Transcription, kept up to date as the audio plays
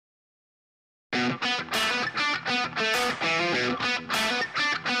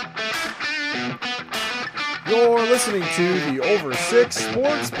You're listening to the Over Six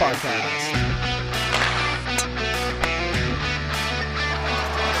Sports Podcast.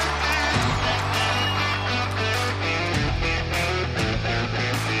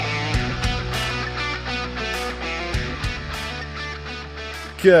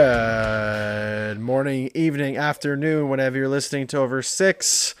 Good morning, evening, afternoon, whenever you're listening to Over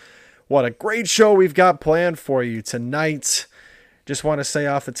Six. What a great show we've got planned for you tonight. Just want to say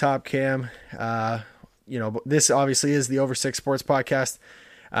off the top, Cam, this obviously is the Over Six Sports Podcast.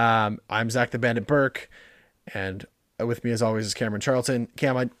 I'm Zach the Bandit Burke, and with me as always is Cameron Charlton.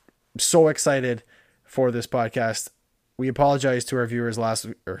 Cam, I'm so excited for this podcast. We apologize to our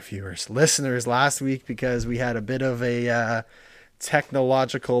listeners last week because we had a bit of a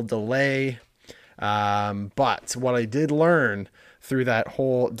technological delay. But what I did learn through that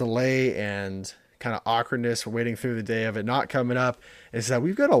whole delay and kind of awkwardness for waiting through the day of it not coming up is that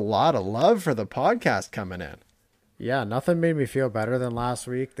we've got a lot of love for the podcast coming in. Yeah, nothing made me feel better than last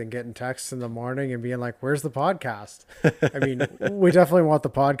week than getting texts in the morning and being like, where's the podcast? I mean, we definitely want the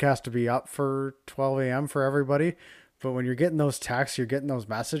podcast to be up for 12 a.m. for everybody. But when you're getting those texts, you're getting those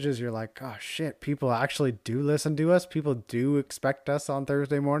messages, you're like, oh shit, people actually do listen to us. People do expect us on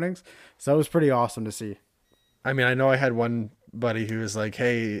Thursday mornings. So it was pretty awesome to see. I mean, I know I had one buddy who was like,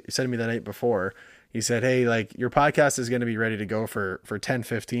 hey, sent me the night before. He said, hey, like your podcast is going to be ready to go for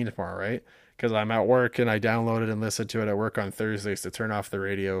 10:15 tomorrow, right? Because I'm at work and I downloaded and listened to it at work on Thursdays to turn off the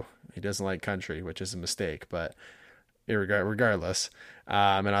radio. He doesn't like country, which is a mistake, but regardless.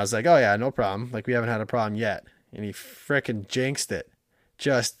 And I was like, oh yeah, no problem. Like we haven't had a problem yet. And he frickin' jinxed it.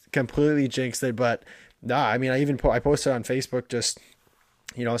 Just completely jinxed it. But no, I mean, I posted on Facebook just,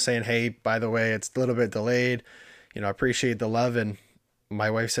 saying, hey, by the way, it's a little bit delayed. I appreciate the love. And my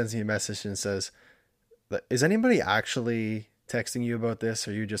wife sends me a message and says, is anybody actually texting you about this?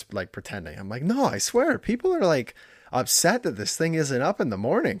 Or are you just like pretending? I'm like, no, I swear. People are like upset that this thing isn't up in the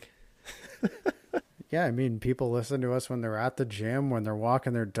morning. Yeah, I mean, people listen to us when they're at the gym, when they're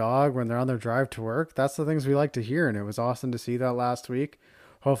walking their dog, when they're on their drive to work. That's the things we like to hear, and it was awesome to see that last week.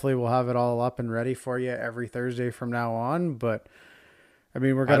 Hopefully we'll have it all up and ready for you every Thursday from now on, but I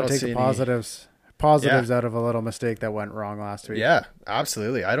mean, we're going to take the positives out of a little mistake that went wrong last week. Yeah,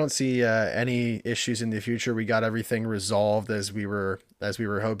 absolutely. I don't see any issues in the future. We got everything resolved as we were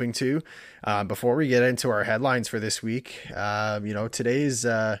hoping to. Before we get into our headlines for this week, today's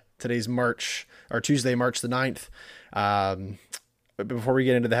March or Tuesday, March the 9th. But before we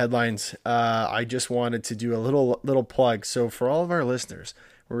get into the headlines, I just wanted to do a little plug. So for all of our listeners,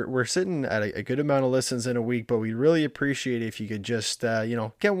 we're sitting at a good amount of listens in a week, but we'd really appreciate if you could just,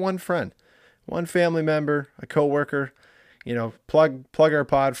 get one friend, one family member, a coworker, plug our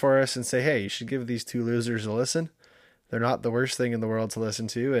pod for us and say, hey, you should give these two losers a listen. They're not the worst thing in the world to listen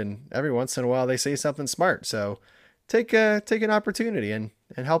to. And every once in a while they say something smart. So take an opportunity and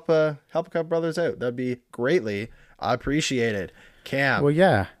help a couple brothers out. That'd be greatly appreciated. Cam. Well,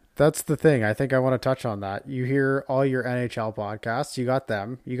 yeah, that's the thing. I think I want to touch on that. You hear all your NHL podcasts. You got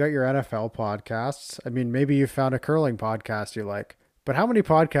them. You got your NFL podcasts. I mean, maybe you found a curling podcast you like. But how many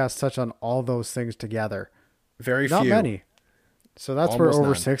podcasts touch on all those things together? Very few. Not many. So that's Almost where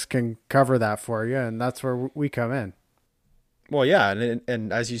Over none. Six can cover that for you, and that's where we come in. Well, yeah,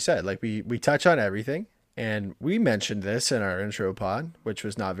 and as you said, like we touch on everything, and we mentioned this in our intro pod, which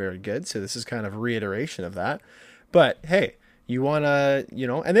was not very good. So this is kind of a reiteration of that. But hey, you want to,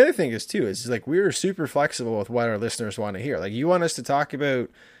 and the other thing is like we're super flexible with what our listeners want to hear. Like you want us to talk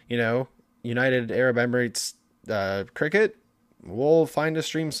about, United Arab Emirates cricket. We'll find a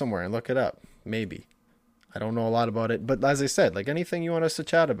stream somewhere and look it up. Maybe. I don't know a lot about it, but as I said, like anything you want us to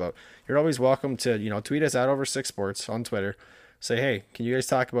chat about, you're always welcome to, tweet us at Over Six Sports on Twitter. Say, hey, can you guys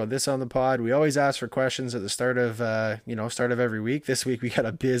talk about this on the pod? We always ask for questions at the start of every week. This week we got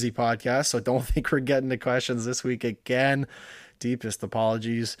a busy podcast, so don't think we're getting the questions this week again. Deepest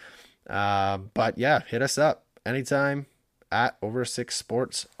apologies. But yeah, hit us up anytime at Over Six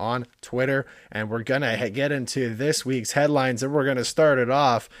Sports on Twitter. And we're going to get into this week's headlines, and we're going to start it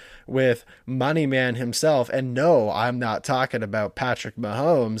off with Money Man himself. And no, I'm not talking about Patrick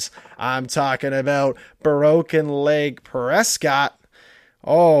Mahomes. I'm talking about broken leg Prescott.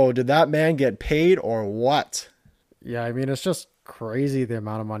 Oh, did that man get paid or what? Yeah, I mean, it's just crazy the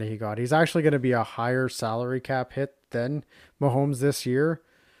amount of money he got. He's actually going to be a higher salary cap hit than Mahomes this year.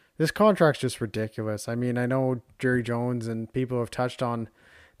 This contract's just ridiculous. I mean, I know Jerry Jones and people have touched on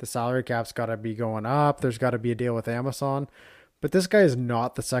the salary cap's got to be going up. There's got to be a deal with Amazon. But this guy is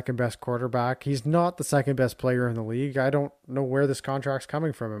not the second best quarterback. He's not the second best player in the league. I don't know where this contract's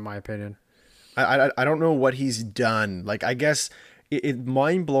coming from, in my opinion. I don't know what he's done. Like, I guess it's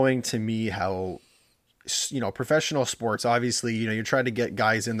mind-blowing to me how professional sports, obviously, you try to get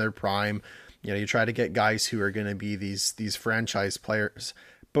guys in their prime, you try to get guys who are going to be these franchise players.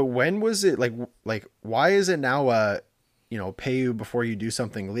 But when was it like, why is it now, pay you before you do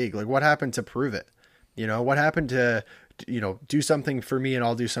something league? Like what happened to prove it? What happened to, do something for me and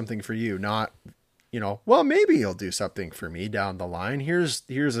I'll do something for you. Not, well, maybe you'll do something for me down the line. Here's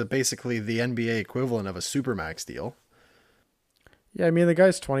basically the NBA equivalent of a Supermax deal. Yeah, I mean, the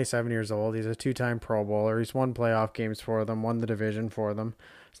guy's 27 years old. He's a 2-time Pro Bowler. He's won playoff games for them, won the division for them.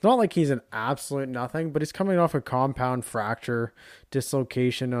 It's not like he's an absolute nothing, but he's coming off a compound fracture,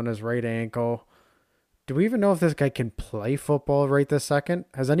 dislocation on his right ankle. Do we even know if this guy can play football right this second?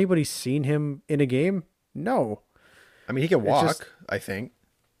 Has anybody seen him in a game? No. I mean, he can walk, I think.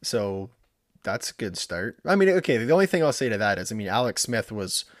 So that's a good start. I mean, okay, the only thing I'll say to that is, I mean, Alex Smith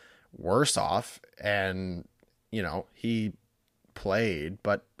was worse off and, he played,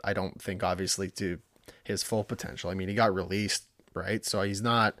 but I don't think obviously to his full potential. I mean, he got released, right? So he's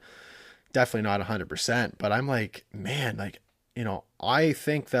definitely not 100%, but I'm like, man, I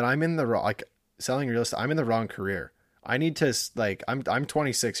think that I'm in the wrong, selling real estate, I'm in the wrong career. I need to I'm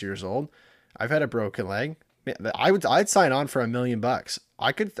 26 years old. I've had a broken leg. I'd sign on for $1 million.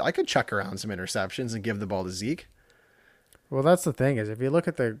 I could chuck around some interceptions and give the ball to Zeke. Well, that's the thing is if you look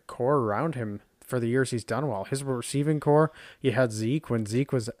at the core around him for the years he's done well, his receiving core, you had Zeke when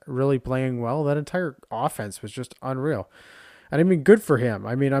Zeke was really playing well. That entire offense was just unreal. And I mean, good for him.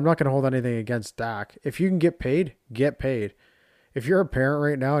 I mean, I'm not going to hold anything against Dak. If you can get paid, get paid. If you're a parent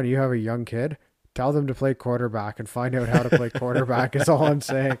right now and you have a young kid, tell them to play quarterback and find out how to play quarterback is all I'm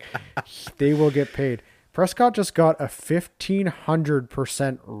saying. They will get paid. Prescott just got a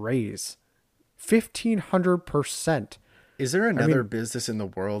 1,500% raise. 1,500%. Is there another business in the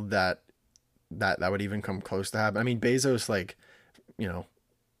world that would even come close to happen? I mean, Bezos,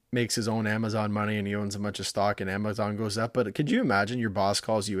 makes his own Amazon money and he owns a bunch of stock and Amazon goes up. But could you imagine your boss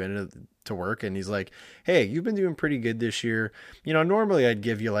calls you in to work and he's like, hey, you've been doing pretty good this year. Normally I'd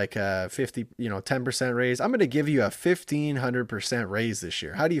give you like a 10% raise. I'm going to give you a 1,500% raise this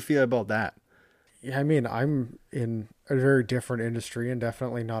year. How do you feel about that? Yeah, I mean, I'm in a very different industry and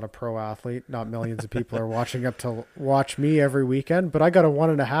definitely not a pro athlete. Not millions of people are watching up to watch me every weekend, but I got a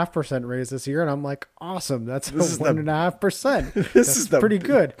 1.5% raise this year, and I'm like, awesome. That's 1.5%. This is pretty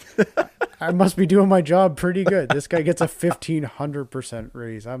good. I must be doing my job pretty good. This guy gets a 1,500%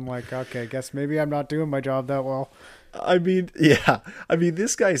 raise. I'm like, okay, I guess maybe I'm not doing my job that well. I mean, yeah. I mean,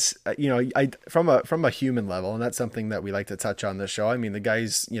 this guy's, from a human level, and that's something that we like to touch on this show. I mean, the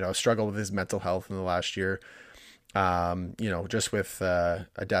guy's, struggled with his mental health in the last year. Just with a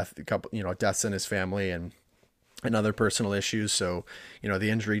couple, deaths in his family and other personal issues. So, the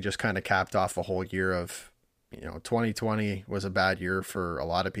injury just kind of capped off a whole year of, 2020 was a bad year for a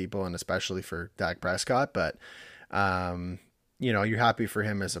lot of people and especially for Dak Prescott. But, you're happy for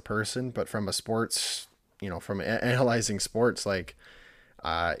him as a person, but from a sports, from analyzing sports, I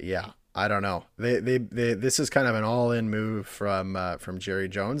don't know. This is kind of an all-in move from Jerry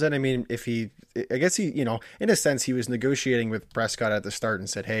Jones. And I mean, I guess he, in a sense, he was negotiating with Prescott at the start and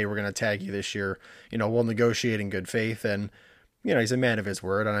said, hey, we're going to tag you this year. We'll negotiate in good faith. And, he's a man of his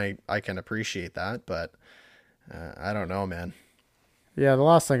word and I can appreciate that, but I don't know, man. Yeah. The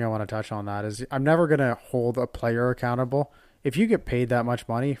last thing I want to touch on that is I'm never going to hold a player accountable. If you get paid that much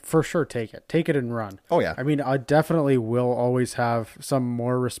money, for sure, take it and run. Oh yeah. I mean, I definitely will always have some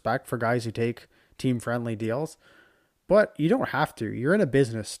more respect for guys who take team friendly deals, but you don't have to. You're in a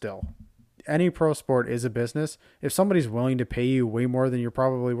business still. Any pro sport is a business. If somebody's willing to pay you way more than you're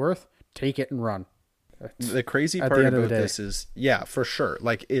probably worth, take it and run. The crazy part about this is, yeah, for sure.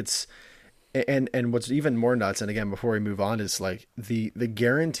 Like it's, and what's even more nuts. And again, before we move on, is like the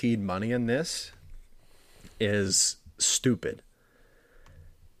guaranteed money in this is stupid.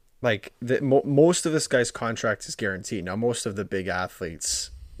 Like most of this guy's contract is guaranteed. Now, most of the big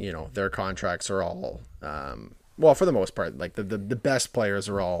athletes, their contracts are all, well, for the most part, like the best players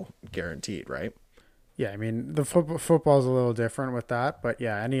are all guaranteed, right? Yeah, I mean, the football's a little different with that, but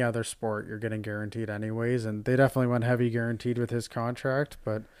yeah, any other sport you're getting guaranteed anyways, and they definitely went heavy guaranteed with his contract,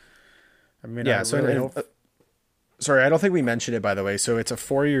 but I mean, yeah, sorry, I don't think we mentioned it, by the way. So it's a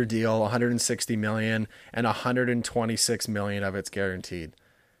 4-year deal, 160 million, and 126 million of it's guaranteed.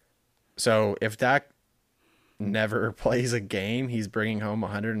 So if Dak never plays a game, he's bringing home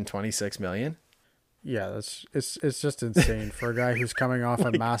 126 million. Yeah, it's just insane for a guy who's coming off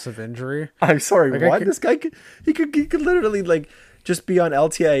a massive injury. I'm sorry, what? This guy he could literally just be on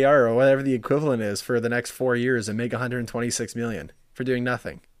LTIR or whatever the equivalent is for the next 4 years and make 126 million for doing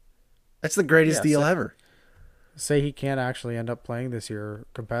nothing. That's the greatest deal ever. say he can't actually end up playing this year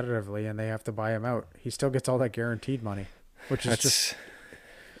competitively and they have to buy him out, he still gets all that guaranteed money, which is just,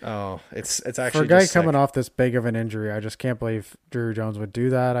 That's it's for a actually guy just coming sick. off this big of an injury. I just can't believe Drew Jones would do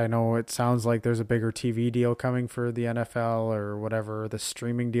that. I know it sounds like there's a bigger TV deal coming for the NFL or whatever the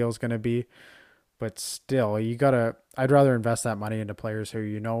streaming deal is going to be, but still, I'd rather invest that money into players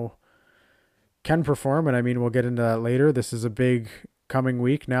who can perform. And I mean, we'll get into that later. This is a big coming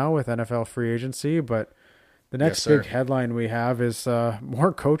week now with NFL free agency, but the Yes, next sir. big headline we have is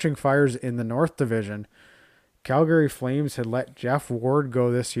more coaching fires in the North Division. Calgary Flames had let Jeff Ward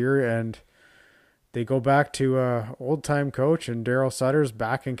go this year, and they go back to old-time coach, and Daryl Sutter's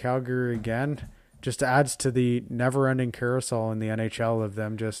back in Calgary again. Just adds to the never-ending carousel in the NHL of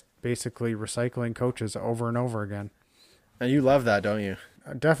them just basically recycling coaches over and over again. And you love that, don't you?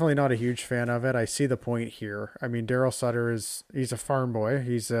 I'm definitely not a huge fan of it. I see the point here. I mean, Daryl Sutter he's a farm boy.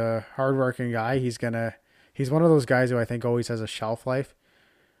 He's a hardworking guy. He's one of those guys who I think always has a shelf life.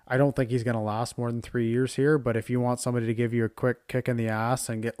 I don't think he's gonna last more than 3 years here. But if you want somebody to give you a quick kick in the ass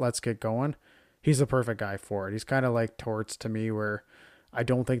and let's get going, he's the perfect guy for it. He's kind of like Torts to me, where I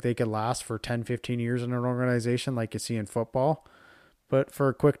don't think they could last for 10, 15 years in an organization like you see in football. But for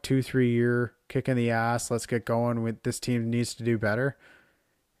a quick 2, 3 year kick in the ass, let's get going. With this team needs to do better.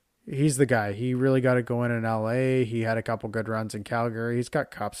 He's the guy. He really got it going in LA. He had a couple good runs in Calgary. He's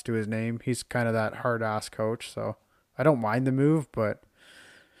got cups to his name. He's kind of that hard ass coach. So I don't mind the move, but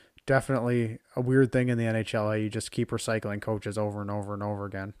definitely a weird thing in the NHL. How you just keep recycling coaches over and over and over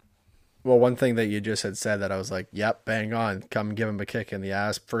again. Well, one thing that you just had said that I was like, yep, bang on. Come give him a kick in the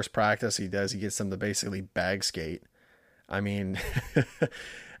ass. First practice he does, he gets them to basically bag skate. I mean,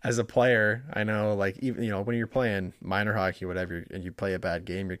 as a player, I know, like, even, when you're playing minor hockey, whatever, and you play a bad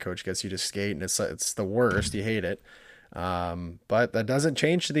game, your coach gets you to skate, and it's the worst. You hate it. But that doesn't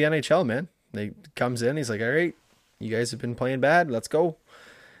change to the NHL, man. He comes in, he's like, all right, you guys have been playing bad. Let's go.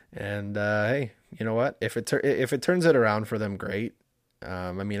 And hey, you know what? If it turns it around for them, great.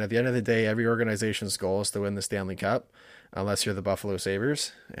 I mean, at the end of the day, every organization's goal is to win the Stanley Cup, unless you're the Buffalo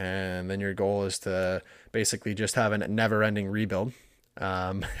Sabres, and then your goal is to basically just have a never-ending rebuild.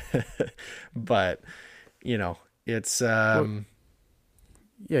 Um, but it's Well,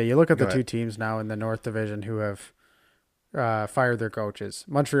 yeah, you look at go the two ahead. teams now in the North Division who have fired their coaches.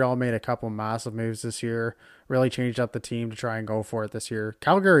 Montreal made a couple massive moves this year, really changed up the team to try and go for it this year.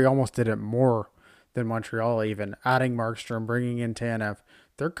 Calgary almost did it more than Montreal, even adding Markstrom, bringing in Tanev.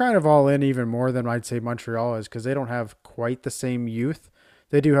 They're kind of all in even more than I'd say Montreal is because they don't have quite the same youth.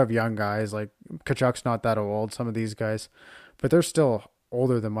 They do have young guys like Kachuk's not that old, some of these guys, but they're still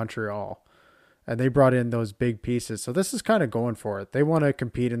older than Montreal. And they brought in those big pieces. So this is kind of going for it. They want to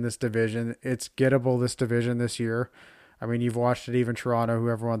compete in this division. It's gettable, this division this year. I mean, you've watched it, even Toronto, who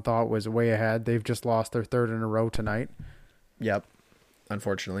everyone thought was way ahead. They've just lost their third in a row tonight. Yep,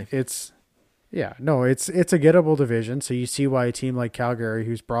 unfortunately. It's Yeah, no, it's a gettable division. So you see why a team like Calgary,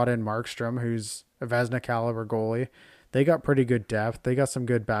 who's brought in Markstrom, who's a Vezina caliber goalie, they got pretty good depth. They got some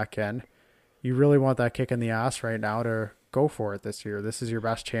good back end. You really want that kick in the ass right now to go for it this year. This is your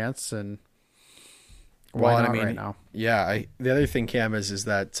best chance, and why Well, and I not right mean, now? yeah. The other thing, Cam, is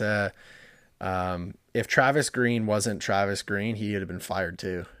that if Travis Green wasn't Travis Green, he would have been fired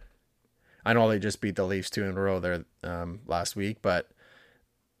too. I know they just beat the Leafs two in a row there last week, but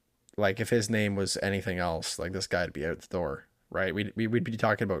like if his name was anything else, like this guy'd be out the door, right? We'd be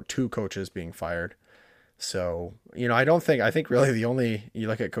talking about two coaches being fired. So I think really the only you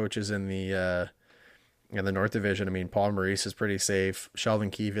look at coaches in the North Division. I mean, Paul Maurice is pretty safe. Sheldon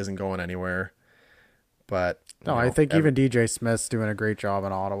Keefe isn't going anywhere, but No, I think even DJ Smith's doing a great job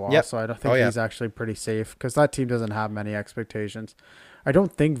in Ottawa, yep. so I don't Oh think yeah, he's actually pretty safe because that team doesn't have many expectations. I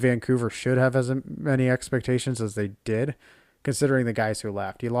don't think Vancouver should have as many expectations as they did, considering the guys who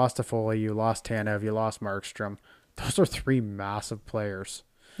left. You lost Toffoli, you lost Tanev, you lost Markstrom. Those are three massive players.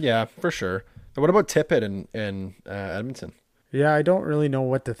 yeah, for sure. And what about Tippett in Edmonton? Yeah, I don't really know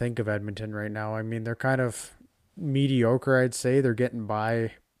what to think of Edmonton right now. I mean, they're kind of mediocre, I'd say. They're getting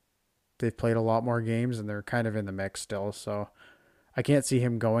by. They've played a lot more games and they're kind of in the mix still. So I can't see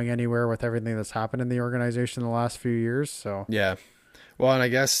him going anywhere with everything that's happened in the organization in the last few years. So Yeah. Well, and I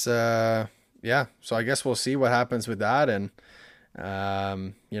guess yeah. So I guess we'll see what happens with that, and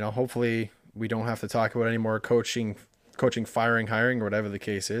hopefully we don't have to talk about any more coaching, firing, hiring, or whatever the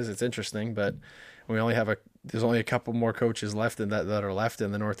case is. It's interesting, but there's only a couple more coaches left that are left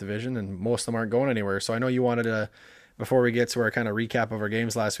in the North Division, and most of them aren't going anywhere. So I know you wanted to, before we get to our kind of recap of our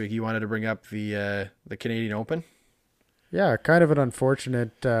games last week, you wanted to bring up the Canadian Open. yeah, kind of an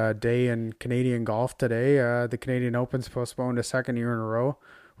unfortunate day in Canadian golf today. The Canadian Open's postponed a second year in a row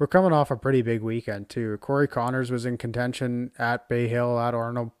we're coming off a pretty big weekend too. Corey Connors was in contention at Bay Hill at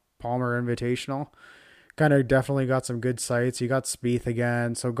Arnold Palmer Invitational. Kind of definitely got some good sights. You got Spieth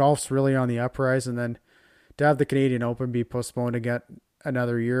again. So golf's really on the uprise. And then to have the Canadian Open be postponed again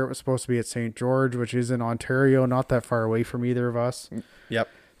another year, it was supposed to be at St. George, which is in Ontario, not that far away from either of us. Yep.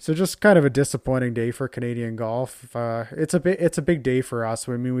 So just kind of a disappointing day for Canadian golf. It's a big day for us.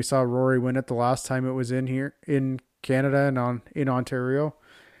 I mean, we saw Rory win it the last time it was in here in Canada and in Ontario.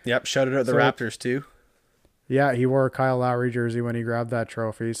 Yep. Shouted out the Raptors too. Yeah, he wore a Kyle Lowry jersey when he grabbed that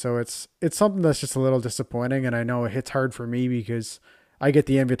trophy. So it's something that's just a little disappointing. And I know it hits hard for me because I get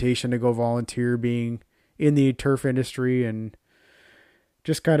the invitation to go volunteer being in the turf industry, and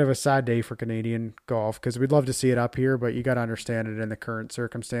just kind of a sad day for Canadian golf because we'd love to see it up here, but you got to understand it in the current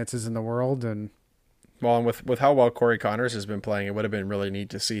circumstances in the world. And with how well Corey Connors has been playing, it would have been really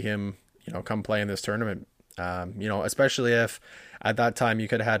neat to see him, come play in this tournament. Especially if at that time you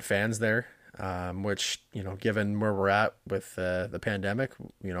could have had fans there. Which, given where we're at with the pandemic,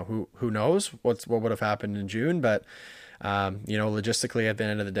 who knows what would have happened in June, but, logistically at the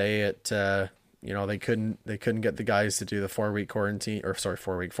end of the day, they couldn't get the guys to do the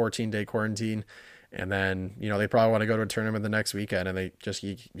 14-day quarantine. And then, they probably want to go to a tournament the next weekend, and they just,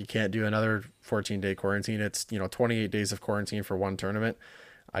 you can't do another 14-day quarantine. It's, 28 days of quarantine for one tournament.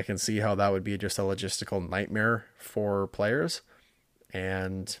 I can see how that would be just a logistical nightmare for players.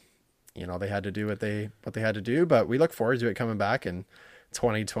 And, they had to do what they had to do, but we look forward to it coming back in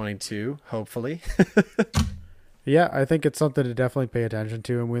 2022, hopefully. Yeah, I think it's something to definitely pay attention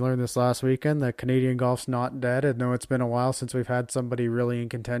to. And we learned this last weekend that Canadian golf's not dead. I know it's been a while since we've had somebody really in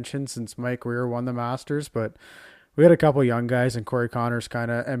contention since Mike Weir won the Masters, but we had a couple young guys, and Corey Connors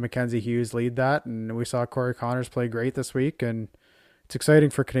and Mackenzie Hughes lead that. And we saw Corey Connors play great this week, and it's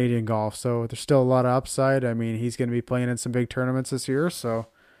exciting for Canadian golf. So there's still a lot of upside. I mean, he's going to be playing in some big tournaments this year, so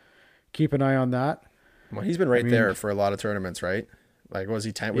keep an eye on that. Well, he's been there for a lot of tournaments, right? Like, was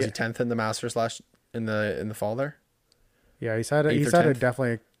he 10th? Was he 10th in the Masters in the fall there? Yeah, he's had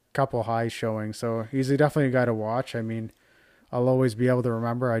definitely a couple high showings, so he's definitely a guy to watch. I mean, I'll always be able to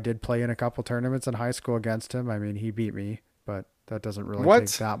remember I did play in a couple tournaments in high school against him. I mean, he beat me, but that doesn't really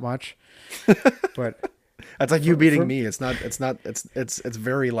take that much. But that's like you beating me. It's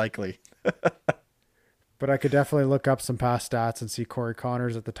very likely. But I could definitely look up some past stats and see Corey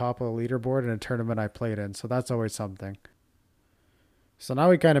Connors at the top of the leaderboard in a tournament I played in. So that's always something. So now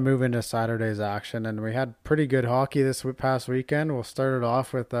we kind of move into Saturday's action, and we had pretty good hockey this past weekend. We'll start it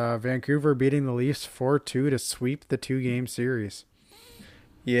off with Vancouver beating the Leafs 4-2 to sweep the 2-game series.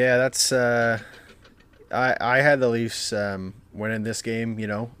 Yeah, that's I had the Leafs winning this game.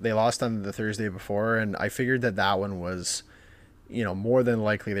 They lost on the Thursday before, and I figured that one was, more than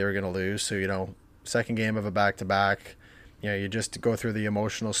likely they were going to lose. So, second game of a back-to-back, you just go through the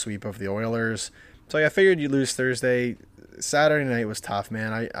emotional sweep of the Oilers. So I figured you'd lose Thursday. Saturday night was tough,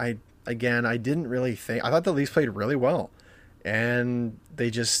 man. I didn't really think. I thought the Leafs played really well, and they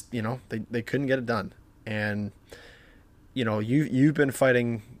just, they couldn't get it done. And you've been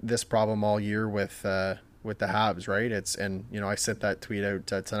fighting this problem all year with the Habs, right? I sent that tweet out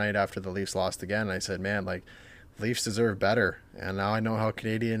tonight after the Leafs lost again. And I said, man, like, Leafs deserve better, and now I know how Montreal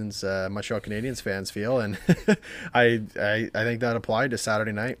Canadiens fans feel, and I think that applied to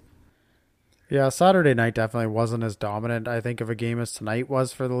Saturday night. Yeah, Saturday night definitely wasn't as dominant, I think, of a game as tonight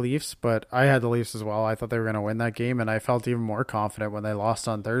was for the Leafs, but I had the Leafs as well. I thought they were going to win that game, and I felt even more confident when they lost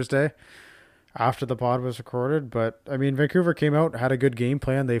on Thursday after the pod was recorded. But, I mean, Vancouver came out, had a good game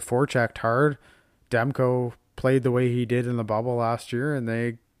plan. They forechecked hard. Demko played the way he did in the bubble last year, and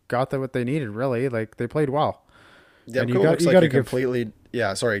they got what they needed, really. Like, they played well. Demko looks like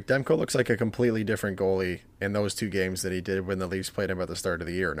a completely different goalie in those two games that he did when the Leafs played him at the start of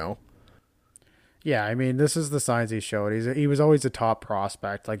the year, no? Yeah, I mean, this is the signs he showed. He was always a top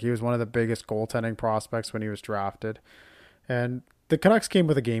prospect. Like, he was one of the biggest goaltending prospects when he was drafted. And the Canucks came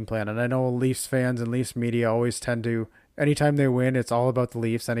with a game plan, and I know Leafs fans and Leafs media always tend to, anytime they win, it's all about the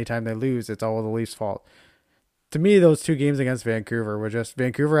Leafs. Anytime they lose, it's all the Leafs' fault. To me, those two games against Vancouver were just,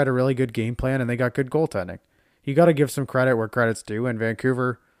 Vancouver had a really good game plan, and they got good goaltending. You got to give some credit where credit's due, and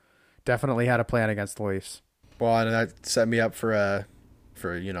Vancouver definitely had a plan against the Leafs. Well, and that set me up for a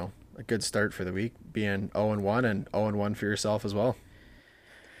good start for the week, being 0-1 and 0-1 for yourself as well.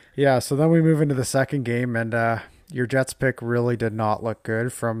 Yeah, so then we move into the second game, and your Jets pick really did not look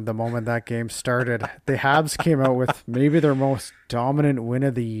good from the moment that game started. The Habs came out with maybe their most dominant win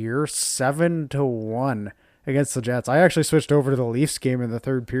of the year, 7-1. Against the Jets. I actually switched over to the Leafs game in the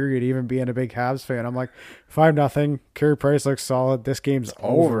third period, even being a big Habs fan. I'm like, 5-0. Carey Price looks solid. This game's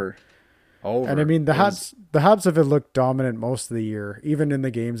over. And I Over. mean, It was The Habs have looked dominant most of the year, even in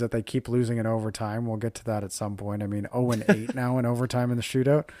the games that they keep losing in overtime. We'll get to that at some point. I mean, 0-8 now in overtime in the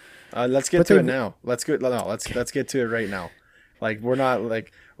shootout. let's get But to it they've now. Let's get to it right now. Like we're not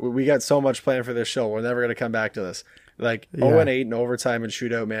like we got so much planned for this show. We're never gonna come back to this. Like yeah. 0-8 in overtime and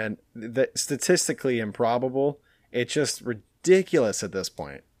shootout, man. Statistically improbable. It's just ridiculous at this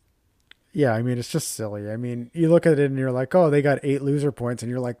point. Yeah, I mean, it's just silly. I mean, you look at it and you're like, oh, they got 8 loser points. And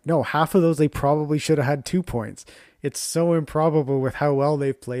you're like, no, half of those they probably should have had 2 points. It's so improbable with how well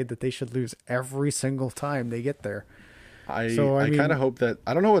they've played that they should lose every single time they get there. I kind of hope that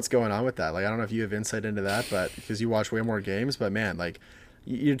I don't know what's going on with that. Like I don't know if you have insight into that, but because you watch way more games, but man, like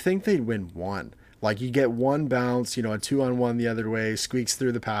you'd think they'd win one. Like you get one bounce, a 2-on-1 the other way, squeaks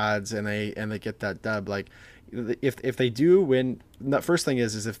through the pads, and they get that dub. Like if they do win, the first thing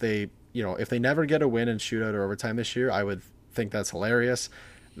is if they if they never get a win in shootout or overtime this year, I would think that's hilarious.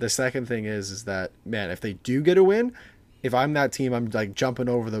 The second thing is that man, if they do get a win, if I'm that team, I'm like jumping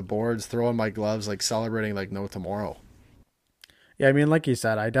over the boards, throwing my gloves, like celebrating like no tomorrow. Yeah, I mean, like you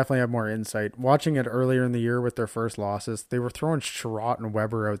said, I definitely have more insight. Watching it earlier in the year with their first losses, they were throwing Sherratt and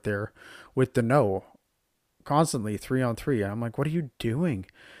Weber out there with Deneau constantly 3-on-3. And I'm like, what are you doing?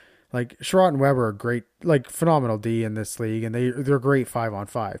 Like Sherratt and Weber are great, like phenomenal D in this league, and they're great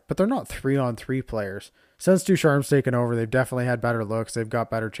 5-on-5, but they're not 3-on-3 players. Since Ducharme's taken over, they've definitely had better looks. They've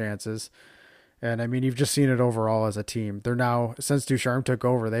got better chances. And I mean, you've just seen it overall as a team. They're now, since Ducharme took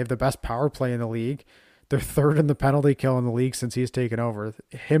over, they have the best power play in the league. They're third in the penalty kill in the league since he's taken over.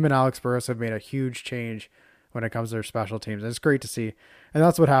 Him and Alex Burrows have made a huge change when it comes to their special teams. And it's great to see. And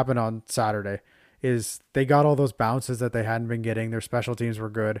that's what happened on Saturday is they got all those bounces that they hadn't been getting. Their special teams were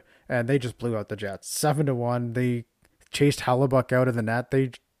good, and they just blew out the Jets. 7-1. They chased Hellebuck out of the net.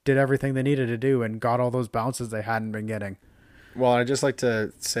 They did everything they needed to do and got all those bounces they hadn't been getting. Well, I'd just like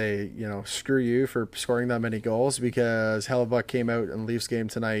to say, screw you for scoring that many goals because Hellebuck came out in the Leafs game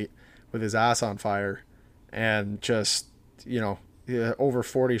tonight with his ass on fire and just, over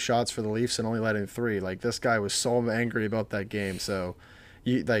 40 shots for the Leafs and only letting 3. Like, this guy was so angry about that game. So,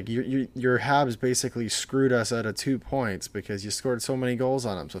 your Habs basically screwed us out of 2 points because you scored so many goals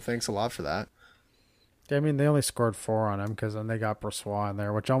on them. So, thanks a lot for that. I mean, they only scored 4 on him because then they got Brossoit in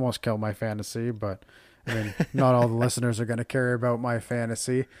there, which almost killed my fantasy, but I mean, not all the listeners are going to care about my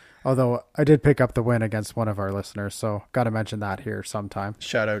fantasy. Although I did pick up the win against one of our listeners, so got to mention that here sometime.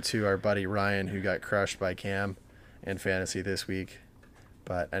 Shout out to our buddy Ryan who got crushed by Cam in fantasy this week.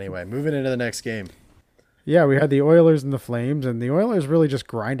 But anyway, moving into the next game. Yeah, we had the Oilers and the Flames, and the Oilers really just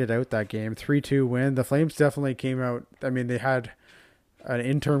grinded out that game. 3-2 win. The Flames definitely came out. I mean, they had an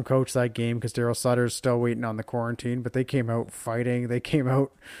interim coach that game because Daryl Sutter's still waiting on the quarantine, but they came out fighting. They came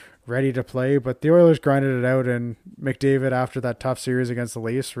out ready to play, but the Oilers grinded it out, and McDavid, after that tough series against the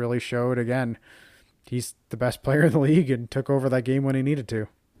Leafs, really showed again he's the best player in the league and took over that game when he needed to.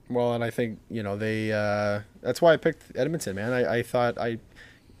 Well, and I think, they that's why I picked Edmonton, man. I thought I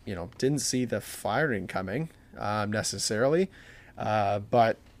didn't see the firing coming necessarily,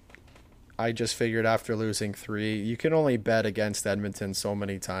 but I just figured after losing 3, you can only bet against Edmonton so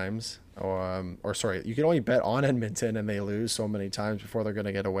many times. Or sorry, you can only bet on Edmonton and they lose so many times before they're going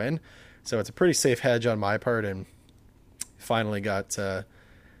to get a win. So it's a pretty safe hedge on my part, and finally got the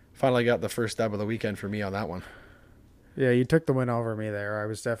first dub of the weekend for me on that one. Yeah, you took the win over me there. I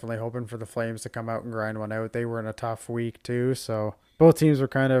was definitely hoping for the Flames to come out and grind one out. They were in a tough week too, so both teams were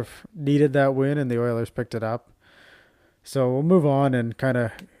kind of needed that win, and the Oilers picked it up. So we'll move on and kind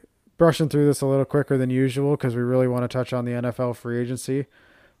of brushing through this a little quicker than usual because we really want to touch on the NFL free agency.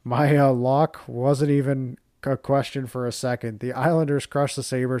 My lock wasn't even a question for a second. The Islanders crushed the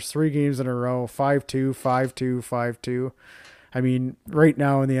Sabres 3 games in a row, 5-2, 5-2, 5-2. I mean, right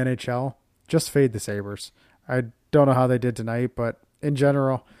now in the NHL, just fade the Sabres. I don't know how they did tonight, but in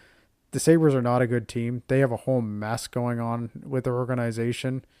general, the Sabres are not a good team. They have a whole mess going on with their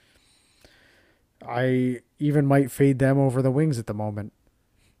organization. I even might fade them over the Wings at the moment.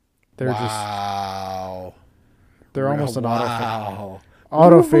 They're they're almost an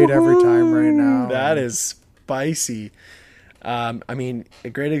auto fade every time right now. That is spicy. I mean, a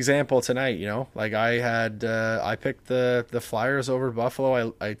great example tonight, like I picked the Flyers over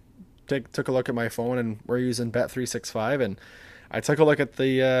Buffalo. I took a look at my phone, and we're using Bet365, and I took a look at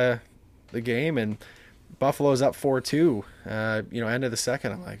the game, and Buffalo's up 4-2, end of the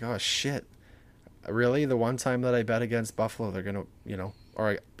second. I'm like, oh shit. Really? The one time that I bet against Buffalo, they're going to, or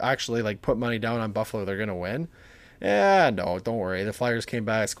I actually like put money down on Buffalo, they're going to win. Yeah, no, don't worry. The Flyers came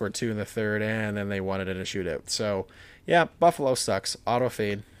back, scored 2 in the third, and then they won it in a shootout. So, yeah, Buffalo sucks. Auto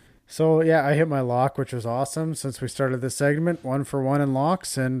fade. So yeah, I hit my lock, which was awesome since we started this segment, 1-for-1 in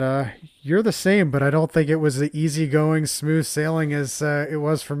locks, and you're the same, but I don't think it was the easygoing, smooth sailing as it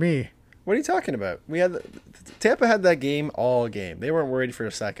was for me. What are you talking about? Tampa had that game all game. They weren't worried for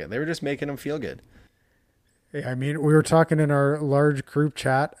a second. They were just making them feel good. Yeah, I mean, we were talking in our large group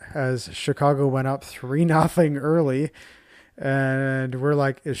chat as Chicago went up 3-0 early, and we're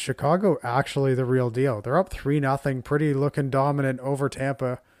like, is Chicago actually the real deal? They're up 3-0, pretty looking dominant over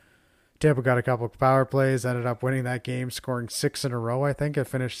Tampa. Tampa got a couple of power plays, ended up winning that game, scoring 6 in a row. I think it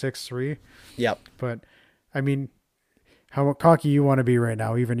finished 6-3. Yep. But I mean, how cocky you want to be right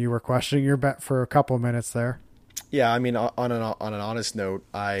now? Even you were questioning your bet for a couple of minutes there. Yeah, I mean, on an honest note,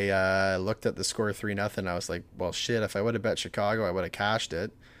 I looked at the score 3-0. I was like, well, shit. If I would have bet Chicago, I would have cashed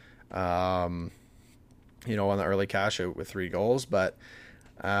it. On the early cash out with 3 goals. But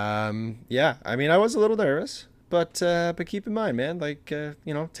yeah, I mean, I was a little nervous. But keep in mind, man,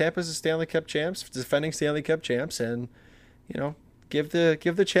 Tampa's the Stanley Cup champs, defending Stanley Cup champs, and give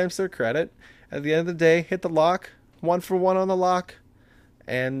the champs their credit. At the end of the day, hit the lock, 1-for-1 on the lock,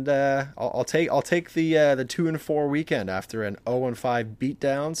 and I'll take the 2-4 weekend after an 0-5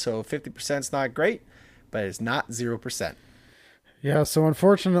 beatdown. So 50% is not great, but it's not 0%. Yeah, so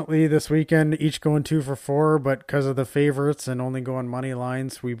unfortunately this weekend, each going 2-for-4, but because of the favorites and only going money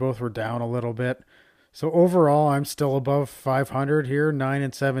lines, we both were down a little bit. So overall, I'm still above 500 here,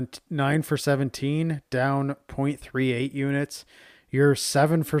 9 for 17, down 0.38 units. You're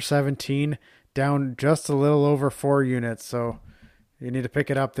 7 for 17, down just a little over 4 units. So you need to pick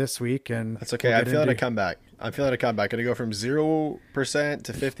it up this week, and that's okay. I'm feeling a comeback. I'm going to go from 0%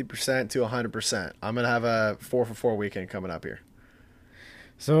 to 50% to 100%. I'm going to have a 4-for-4 weekend coming up here.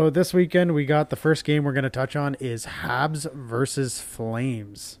 So this weekend, we got the first game we're going to touch on is Habs versus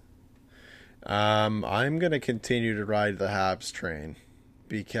Flames. I'm going to continue to ride the Habs train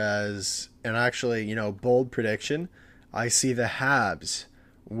because, and actually, bold prediction, I see the Habs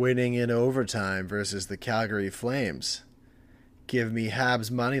winning in overtime versus the Calgary Flames. Give me Habs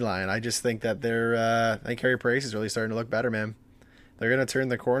money line. I just think that I think Carey Price is really starting to look better, man. They're going to turn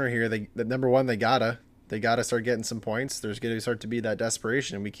the corner here. Number one, they gotta start getting some points. There's going to start to be that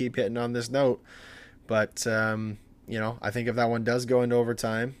desperation, and we keep hitting on this note, but I think if that one does go into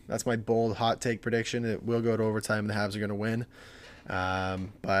overtime, that's my bold hot take prediction. It will go to overtime. The Habs are going to win.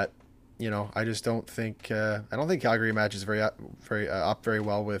 But I just don't think Calgary matches very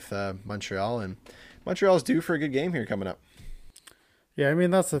well with Montreal, and Montreal's due for a good game here coming up. Yeah, I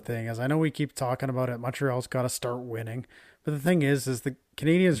mean, that's the thing, is I know we keep talking about it. Montreal's got to start winning. But the thing is the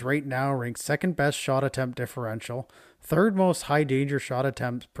Canadiens right now rank second best shot attempt differential, third most high danger shot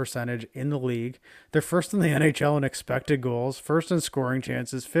attempt percentage in the league. They're first in the NHL in expected goals, first in scoring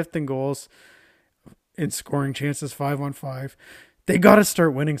chances, fifth in goals in scoring chances, 5-on-5. They got to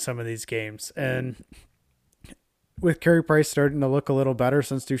start winning some of these games. And with Carey Price starting to look a little better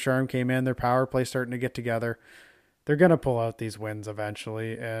since Ducharme came in, their power play starting to get together, they're going to pull out these wins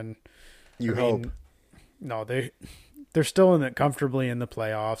eventually. And you hope. No, they're still in it comfortably in the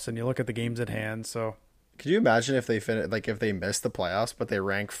playoffs, and you look at the games at hand. So, could you imagine if they if they miss the playoffs, but they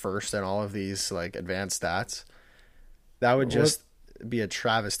rank first in all of these advanced stats? That would just be a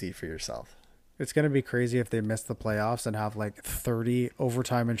travesty for yourself. It's going to be crazy if they miss the playoffs and have 30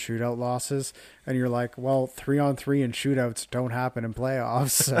 overtime and shootout losses, and you're like, well, 3-on-3 and shootouts don't happen in playoffs.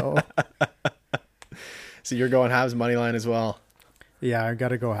 So, so you're going Habs money line as well. Yeah, I got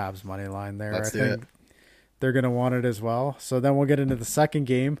to go Habs money line there. Let's do it. They're going to want it as well. So then we'll get into the second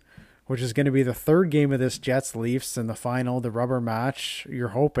game, which is going to be the third game of this Jets-Leafs in the final, the rubber match. You're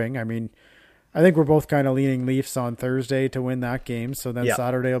hoping. I mean, I think we're both kind of leaning Leafs on Thursday to win that game. So then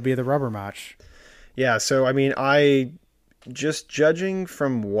Saturday will be the rubber match. Yeah, so I mean, just judging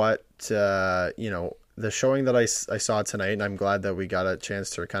from what, the showing that I saw tonight, and I'm glad that we got a chance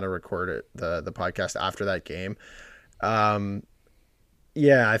to kind of record the podcast after that game.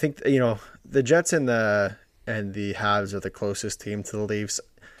 Yeah, I think, the Jets and the Habs are the closest team to the Leafs.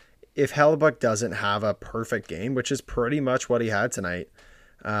 If Hellebuck doesn't have a perfect game, which is pretty much what he had tonight,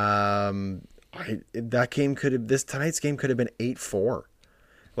 tonight's game could have been 8-4.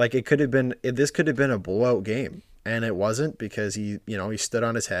 This could have been a blowout game, and it wasn't because he stood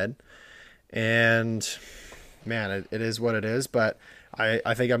on his head, and man, it is what it is. But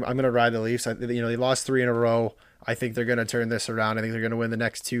I think I'm going to ride the Leafs. They lost 3 in a row. I think they're going to turn this around. I think they're going to win the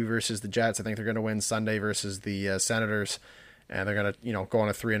next 2 versus the Jets. I think they're going to win Sunday versus the Senators, and they're going to go on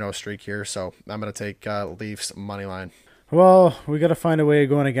a 3-0 streak here. So I'm going to take Leafs money line. Well, we got to find a way of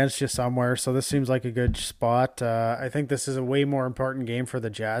going against you somewhere, so this seems like a good spot. I think this is a way more important game for the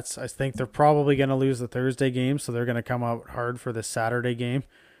Jets. I think they're probably going to lose the Thursday game, so they're going to come out hard for the Saturday game,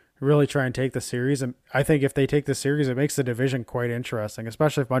 really try and take the series. And I think if they take the series, it makes the division quite interesting,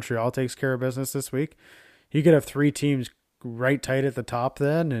 especially if Montreal takes care of business this week. You could have three teams right tight at the top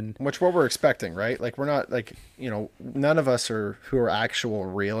then, and Which what we're expecting, right? Like we're not like none of us are who are actual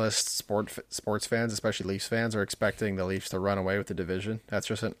realist sports fans, especially Leafs fans, are expecting the Leafs to run away with the division. That's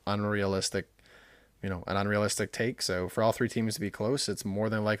just an unrealistic take. So for all three teams to be close, it's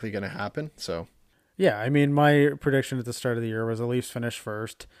more than likely going to happen. So yeah, I mean, my prediction at the start of the year was the Leafs finish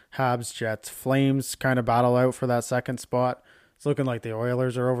first, Habs, Jets, Flames kind of battle out for that second spot. It's looking like the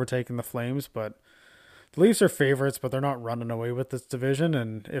Oilers are overtaking the Flames, but the Leafs are favorites, but they're not running away with this division.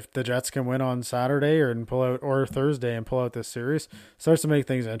 And if the Jets can win on Saturday or Thursday and pull out this series, it starts to make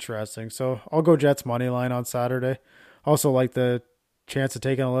things interesting. So I'll go Jets money line on Saturday. Also like the chance of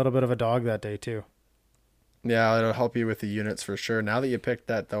taking a little bit of a dog that day too. yeah, it'll help you with the units for sure. Now that you picked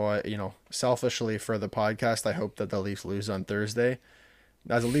that, though, selfishly for the podcast, I hope that the Leafs lose on Thursday.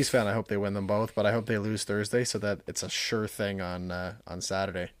 As a Leafs fan, I hope they win them both, but I hope they lose Thursday so that it's a sure thing on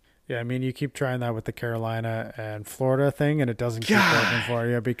Saturday. Yeah, I mean, you keep trying that with the Carolina and Florida thing, and it doesn't keep working for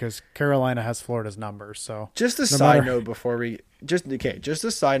you because Carolina has Florida's numbers. So just a side note before we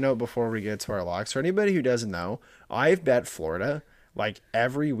get to our locks. For anybody who doesn't know, I've bet Florida like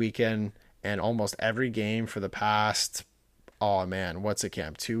every weekend and almost every game for the past, oh man, what's it,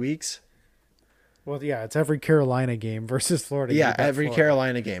 Camp? 2 weeks? Well, yeah, it's every Carolina game versus Florida. Yeah, every Florida.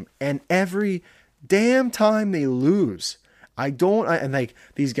 Carolina game. And every damn time they lose. And like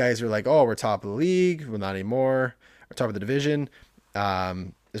these guys are like, oh, we're top of the league. Well, not anymore. We're top of the division,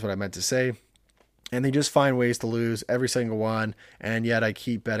 is what I meant to say. And they just find ways to lose every single one. And yet I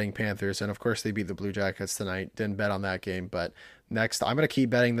keep betting Panthers. And of course they beat the Blue Jackets tonight. Didn't bet on that game. But next, I'm going to keep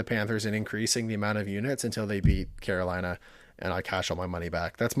betting the Panthers and increasing the amount of units until they beat Carolina. And I cash all my money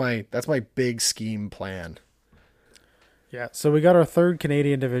back. That's my big scheme plan. Yeah, so we got our third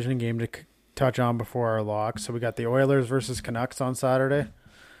Canadian division game to touch on before our lock. So we got the Oilers versus Canucks on Saturday.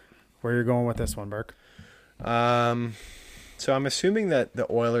 Where you're going with this one, Burke? So I'm assuming that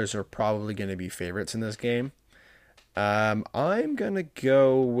the Oilers are probably going to be favorites in this game. I'm going to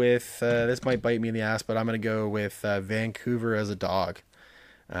go with, this might bite me in the ass, but I'm going to go with Vancouver as a dog.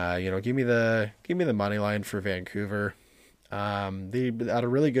 Give me the money line for Vancouver. They had a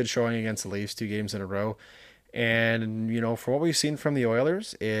really good showing against the Leafs 2 games in a row. And, for what we've seen from the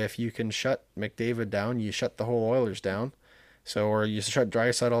Oilers, if you can shut McDavid down, you shut the whole Oilers down. So, or you shut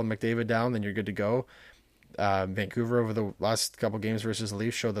Draisaitl and McDavid down, then you're good to go. Vancouver over the last couple games versus the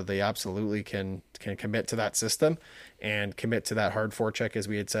Leafs show that they absolutely can commit to that system and commit to that hard forecheck, as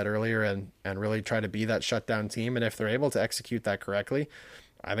we had said earlier, and really try to be that shutdown team. And if they're able to execute that correctly,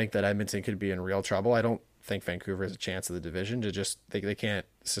 I think that Edmonton could be in real trouble. I don't think Vancouver has a chance of the division. They can't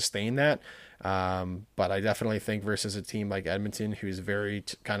sustain that. But I definitely think versus a team like Edmonton, who's very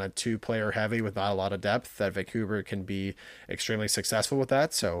kind of 2-player heavy with not a lot of depth, that Vancouver can be extremely successful with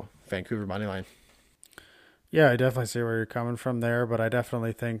that. So Vancouver money line. Yeah, I definitely see where you're coming from there, but I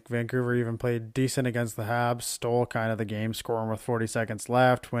definitely think Vancouver even played decent against the Habs, stole kind of the game, scoring with 40 seconds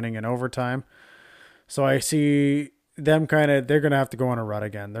left, winning in overtime. So I see them they're going to have to go on a run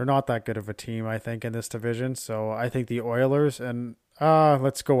again. They're not that good of a team, I think, in this division. So I think the Oilers, and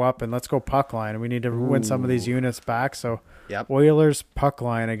let's go up and let's go puck line. We need to win some of these units back. So yep. Oilers puck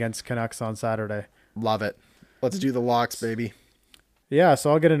line against Canucks on Saturday. Love it. Let's do the locks, baby. Yeah,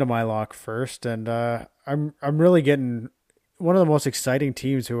 so I'll get into my lock first, and I'm really getting one of the most exciting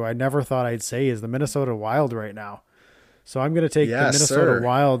teams who I never thought I'd say is the Minnesota Wild right now. So I'm going to take the Minnesota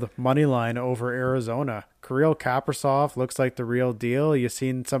Wild money line over Arizona. Kirill Kaprizov looks like the real deal. You've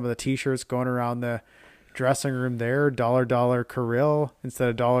seen some of the T-shirts going around the dressing room there. $$ Kirill instead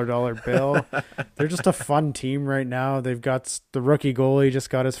of $$ Bill. They're just a fun team right now. They've got the rookie goalie just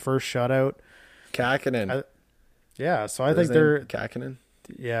got his first shutout. Kakinen. Yeah, so I think they're Kakinen.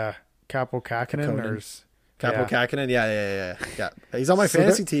 Yeah, Capo Kakinen or Capo Kakinen. Yeah. He's on my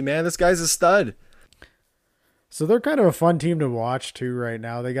fantasy team, man. This guy's a stud. So they're kind of a fun team to watch too right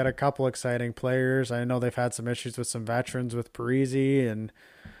now. They got a couple exciting players. I know they've had some issues with some veterans with Parise,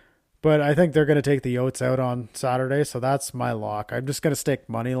 but I think they're going to take the Yotes out on Saturday. So that's my lock. I'm just going to stick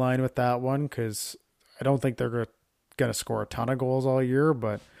money line with that one because I don't think they're going to score a ton of goals all year.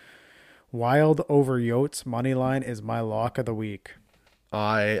 But Wild over Yotes money line is my lock of the week.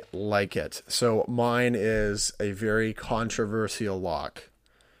 I like it. So mine is a very controversial lock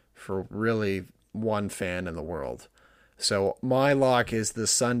for really one fan in the world. So my lock is the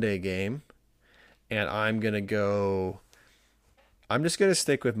Sunday game, and I'm just going to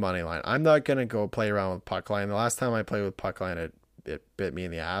stick with money line. I'm not going to go play around with puck line. The last time I played with puck line, it bit me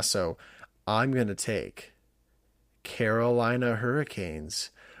in the ass. So I'm going to take Carolina Hurricanes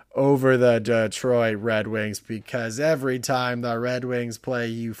over the Detroit Red Wings, because every time the Red Wings play,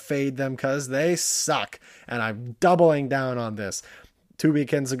 you fade them because they suck. And I'm doubling down on this. 2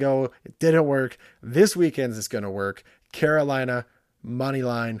 weekends ago, it didn't work. This weekend it's going to work. Carolina, money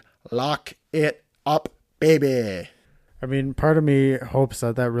line, lock it up, baby. I mean, part of me hopes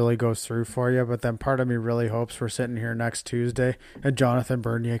that really goes through for you, but then part of me really hopes we're sitting here next Tuesday and Jonathan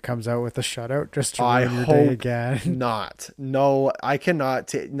Bernier comes out with a shutout just to ruin your day again. Not. No, I cannot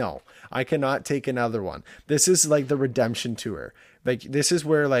take. No, I cannot take another one. This is like the redemption tour. Like, this is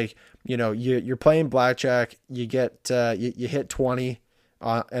where, like, you're playing blackjack. You get you hit 20.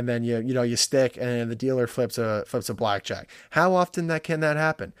 And then you stick, and the dealer flips a blackjack. How often can that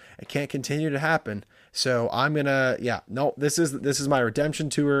happen? It can't continue to happen. So I'm gonna this is my redemption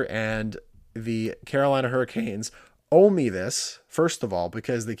tour, and the Carolina Hurricanes owe me this, first of all,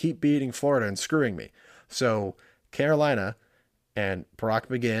 because they keep beating Florida and screwing me. So Carolina and Brock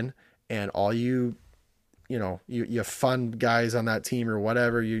McGinn and all you fun guys on that team, or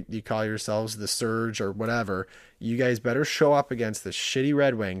whatever you call yourselves, the Surge or whatever, you guys better show up against the shitty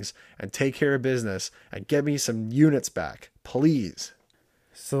Red Wings and take care of business and get me some units back, please.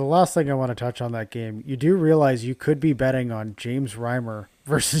 So the last thing I want to touch on that game, you do realize you could be betting on James Reimer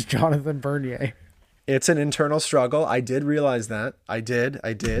versus Jonathan Bernier. It's an internal struggle. I did realize that. I did.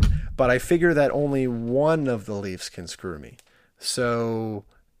 But I figure that only one of the Leafs can screw me. So,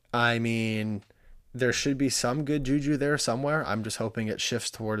 I mean, there should be some good juju there somewhere. I'm just hoping it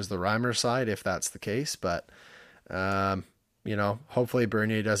shifts towards the Reimer side if that's the case. But, hopefully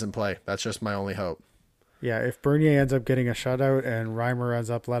Bernier doesn't play. That's just my only hope. Yeah, if Bernier ends up getting a shutout and Reimer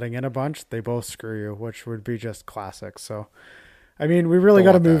ends up letting in a bunch, they both screw you, which would be just classic. So, I mean, we really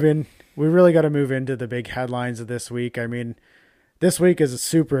got to move in. We really got to move into the big headlines of this week. I mean, this week is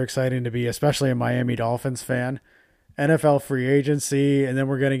super exciting to be, especially a Miami Dolphins fan. NFL free agency, and then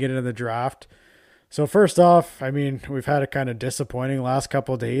we're going to get into the draft. So first off, I mean, we've had a kind of disappointing last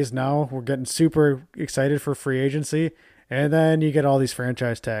couple of days now. We're getting super excited for free agency. And then you get all these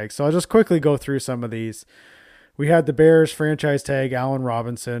franchise tags. So I'll just quickly go through some of these. We had the Bears franchise tag Allen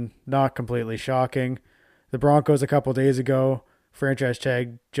Robinson, not completely shocking. The Broncos a couple days ago, franchise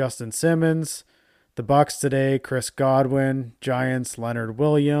tag Justin Simmons. The Bucks today, Chris Godwin. Giants, Leonard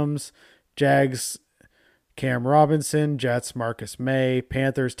Williams. Jags, Cam Robinson. Jets, Marcus May.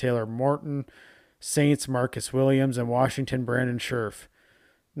 Panthers, Taylor Morton. Saints, Marcus Williams. And Washington, Brandon Scherf.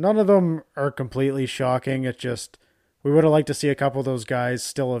 None of them are completely shocking. It's just, we would have liked to see a couple of those guys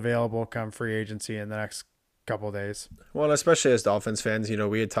still available come free agency in the next couple of days. Well, especially as Dolphins fans,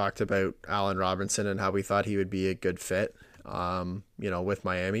 we had talked about Allen Robinson and how we thought he would be a good fit, with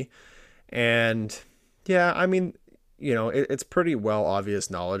Miami. And yeah, I mean, it's pretty well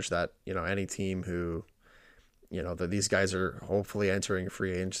obvious knowledge that, any team who, that these guys are hopefully entering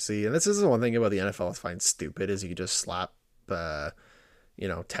free agency. And this is the one thing about the NFL I find stupid, is you just slap,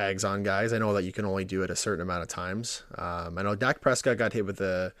 tags on guys. I know that you can only do it a certain amount of times. I know Dak Prescott got hit with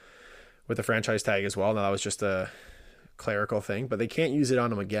the franchise tag as well. Now that was just a clerical thing, but they can't use it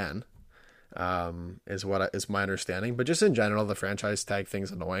on him again. Is my understanding. But just in general, the franchise tag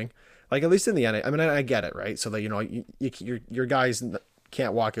thing's annoying. Like, at least in the NHL, I mean, I get it, right? So that your guys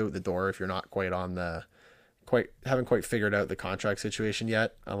can't walk out the door if you're not haven't quite figured out the contract situation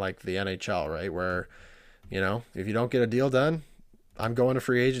yet. Unlike the NHL, right, where if you don't get a deal done, I'm going to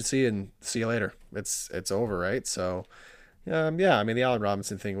free agency and see you later. It's over, right? So, I mean, the Allen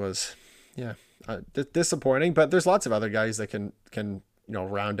Robinson thing was, disappointing, but there's lots of other guys that can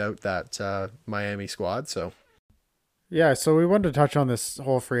round out that Miami squad. So, yeah, so we wanted to touch on this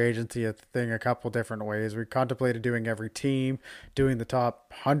whole free agency thing a couple different ways. We contemplated doing every team, doing the top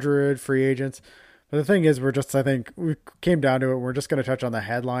 100 free agents. But the thing is, I think we came down to it. We're just going to touch on the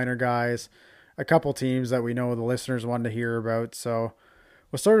headliner guys, a couple teams that we know the listeners wanted to hear about. So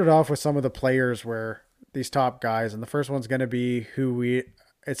we'll start it off with some of the players where these top guys, and the first one's going to be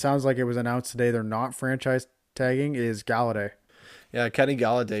it sounds like it was announced today they're not franchise tagging, is Galladay. Yeah, Kenny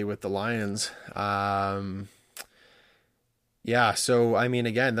Galladay with the Lions. So I mean,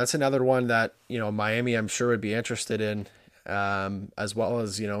 again, that's another one that Miami I'm sure would be interested in, as well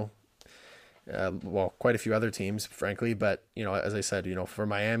as quite a few other teams, frankly. But as I said, for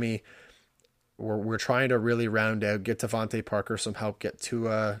Miami, we're trying to really round out, get Devontae Parker some help, get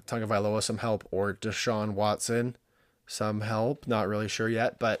Tua Tagovailoa some help, or Deshaun Watson some help. Not really sure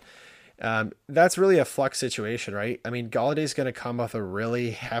yet, but that's really a flux situation, right? I mean, Galladay's going to come with a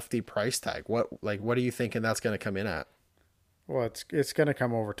really hefty price tag. What are you thinking that's going to come in at? Well, it's going to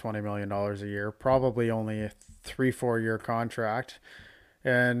come over $20 million a year, probably only a 3-4 year contract.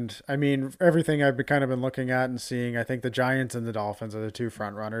 And I mean, everything I've been kind of been looking at and seeing, I think the Giants and the Dolphins are the two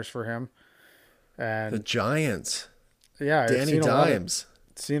front runners for him. The And Giants, yeah, I've Danny Dimes.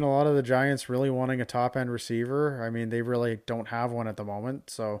 seen a lot of the Giants really wanting a top end receiver. I mean, they really don't have one at the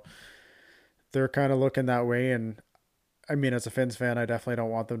moment, so they're kind of looking that way. And I mean, as a Finns fan, I definitely don't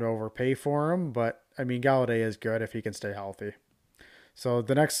want them to overpay for him, but I mean, Galladay is good if he can stay healthy. So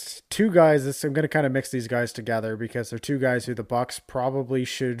the next two guys, I'm going to kind of mix these guys together because they're two guys who the Bucks probably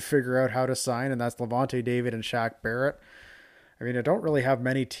should figure out how to sign, and that's Levante David and Shaq Barrett. I mean, I don't really have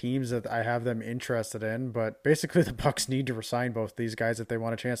many teams that I have them interested in, but basically the Bucks need to resign both these guys if they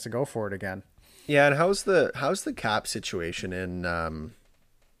want a chance to go for it again. Yeah, and how's the cap situation in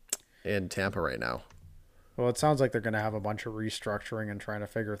Tampa right now? Well, it sounds like they're going to have a bunch of restructuring and trying to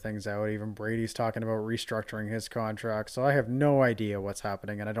figure things out. Even Brady's talking about restructuring his contract. So I have no idea what's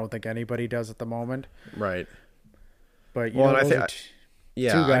happening, and I don't think anybody does at the moment. Right. But, Well, and those are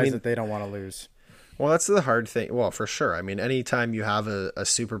yeah, two I guys mean, that they don't want to lose. well, that's the hard thing. Well, for sure. I mean, anytime you have a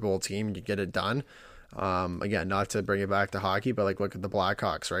Super Bowl team, you get it done. Again, not to bring it back to hockey, but like look at the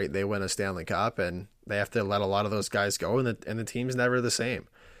Blackhawks, right? They win a Stanley Cup, and they have to let a lot of those guys go, and the team's never the same,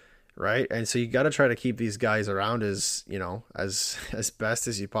 right? And so you got to try to keep these guys around as as best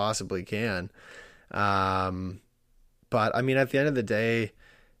as you possibly can. But I mean, at the end of the day,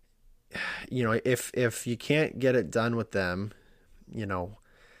 if you can't get it done with them, you know,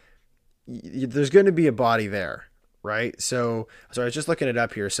 there's going to be a body there, right? So I was just looking it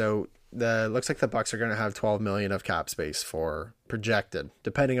up here. So the looks like the Bucks are going to have 12 million of cap space for projected,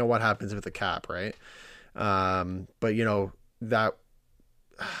 depending on what happens with the cap, right? But that,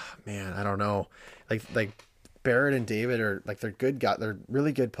 man, I don't know. Like Barrett and David are like they're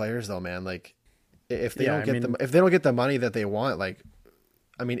really good players though, man. Like if they if they don't get the money that they want, like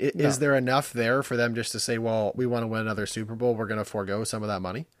I mean, is there enough there for them just to say, well, we want to win another Super Bowl, we're going to forego some of that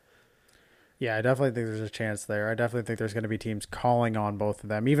money? Yeah, I definitely think there's a chance there. I definitely think there's going to be teams calling on both of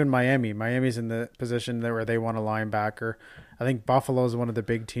them. Even Miami. Miami's in the position where they want a linebacker. I think Buffalo is one of the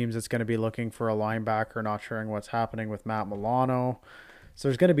big teams that's going to be looking for a linebacker, not sure what's happening with Matt Milano. So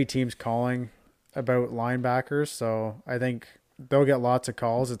there's going to be teams calling about linebackers. So I think they'll get lots of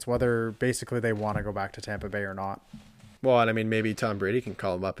calls. It's whether basically they want to go back to Tampa Bay or not. Well, and I mean, maybe Tom Brady can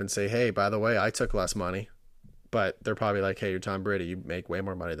call them up and say, hey, by the way, I took less money. But they're probably like, hey, you're Tom Brady. You make way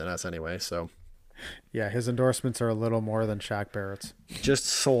more money than us anyway. So, yeah, his endorsements are a little more than Shaq Barrett's. Just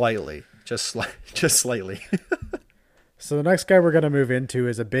slightly. Just slightly. So the next guy we're going to move into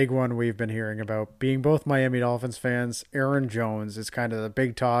is a big one we've been hearing about. Being both Miami Dolphins fans, Aaron Jones is kind of the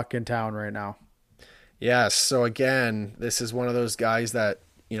big talk in town right now. Yes. So again, this is one of those guys that,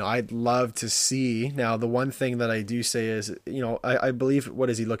 I'd love to see. Now, the one thing that I do say is, I believe, what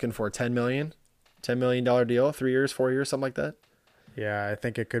is he looking for? $10 million? $10 million deal, 3 years, 4 years, something like that. Yeah, I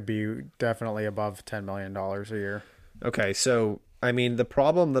think it could be definitely above $10 million a year. Okay, so I mean, the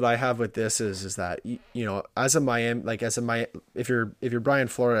problem that I have with this is that as a Miami, if you're Brian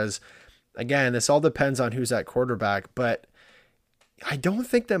Flores, again, this all depends on who's at quarterback, but I don't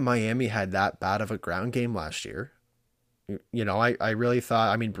think that Miami had that bad of a ground game last year. I really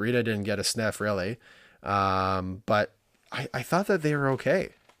thought, I mean, Breida didn't get a sniff really, but I thought that they were okay,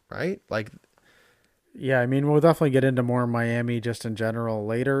 right? Like. Yeah, I mean, we'll definitely get into more Miami just in general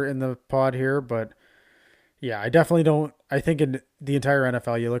later in the pod here, but yeah, I definitely don't. I think in the entire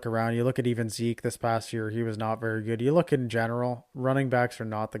NFL, you look around, you look at even Zeke this past year, he was not very good. You look in general, running backs are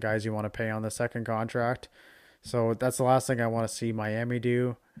not the guys you want to pay on the second contract. So that's the last thing I want to see Miami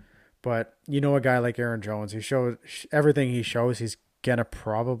do. But a guy like Aaron Jones, who shows everything he shows, he's going to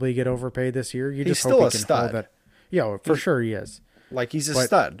probably get overpaid this year. You just he's hope still he a can stud. hold that. Yeah, for sure he is. Like he's a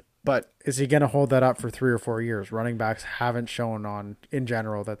stud. But is he going to hold that up for 3 or 4 years? Running backs haven't shown in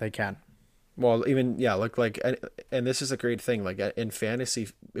general that they can. Well, even, look like, and this is a great thing. Like in fantasy,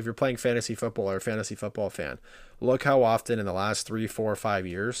 if you're playing fantasy football or a fantasy football fan, look how often in the last 3, 4, 5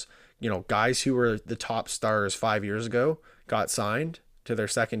 years, guys who were the top stars 5 years ago got signed to their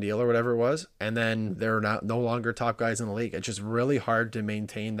second deal or whatever it was. And then they're no longer top guys in the league. It's just really hard to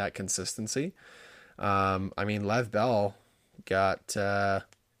maintain that consistency. I mean, Lev Bell got,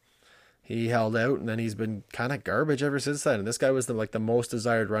 he held out, and then he's been kind of garbage ever since then. And this guy was the most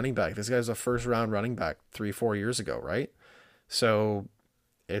desired running back. This guy was a first round running back 3-4 years ago, right? So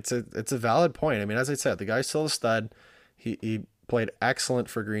it's a valid point. I mean, as I said, the guy's still a stud. He played excellent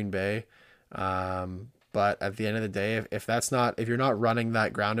for Green Bay. But at the end of the day, if you're not running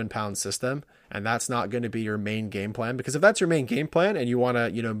that ground and pound system, and that's not going to be your main game plan, because if that's your main game plan and you want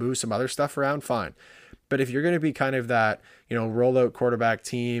to move some other stuff around, fine. But if you're going to be kind of that, rollout quarterback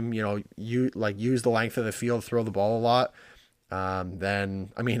team, you use the length of the field, throw the ball a lot.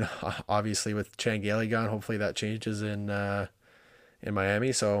 Then, I mean, obviously with Chan gone, hopefully that changes in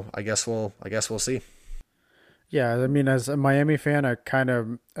Miami. So I guess we'll see. Yeah, I mean, as a Miami fan,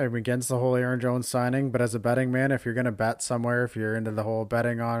 I'm against the whole Aaron Jones signing, but as a betting man, if you're gonna bet somewhere, if you're into the whole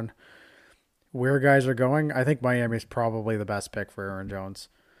betting on where guys are going, I think Miami's probably the best pick for Aaron Jones.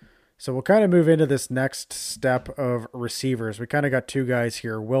 So we'll kind of move into this next step of receivers. We kind of got two guys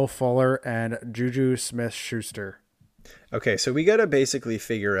here, Will Fuller and Juju Smith-Schuster. Okay, so we got to basically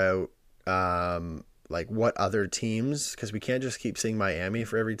figure out like what other teams, because we can't just keep seeing Miami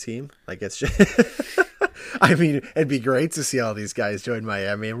for every team. Like it's just I mean, it'd be great to see all these guys join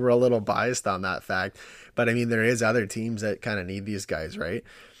Miami, and we're a little biased on that fact. But I mean, there is other teams that kind of need these guys, right?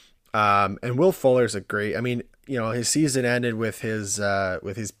 And Will Fuller's a great. I mean, his season ended with his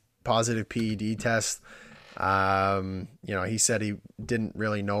positive PED test. He said he didn't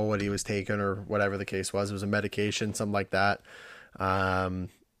really know what he was taking or whatever the case was. It was a medication, something like that.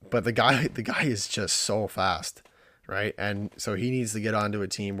 But the guy is just so fast, right? And so he needs to get onto a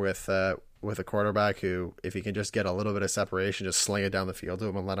team with a quarterback who, if he can just get a little bit of separation, just sling it down the field to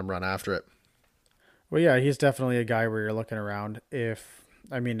him and let him run after it. Well, yeah, he's definitely a guy where you're looking around. It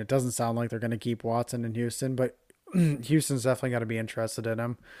doesn't sound like they're going to keep Watson in Houston, but Houston's definitely got to be interested in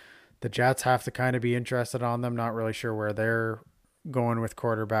him. The Jets have to kind of be interested on them. Not really sure where they're going with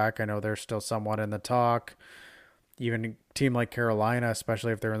quarterback. I know they're still somewhat in the talk. Even a team like Carolina,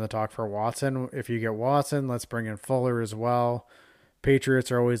 especially if they're in the talk for Watson. If you get Watson, let's bring in Fuller as well.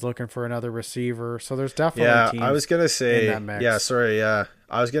 Patriots are always looking for another receiver. So there's definitely teams I was going to say, in that mix.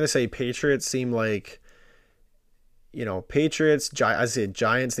 I was going to say Patriots seem like, I said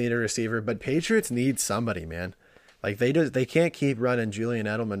Giants need a receiver, but Patriots need somebody, man. Like they can't keep running Julian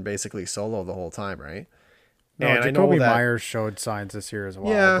Edelman basically solo the whole time, right? No, and Jacoby Myers showed signs this year as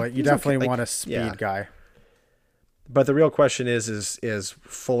well. Yeah, but you definitely want a speed guy. But the real question is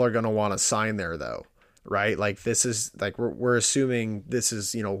Fuller going to want to sign there though, right? Like this is like we're assuming this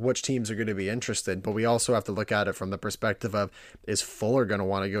is which teams are going to be interested, but we also have to look at it from the perspective of, is Fuller going to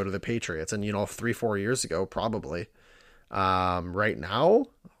want to go to the Patriots? And 3-4 years ago probably. Right now,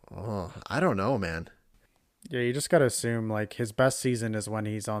 I don't know, man. Yeah, you just got to assume like his best season is when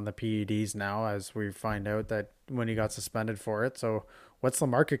he's on the PEDs now, as we find out that when he got suspended for it. So what's the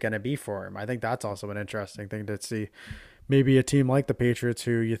market going to be for him? I think that's also an interesting thing to see. Maybe a team like the Patriots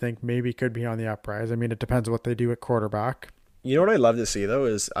who you think maybe could be on the uprise. I mean, it depends what they do at quarterback. You know what I'd love to see though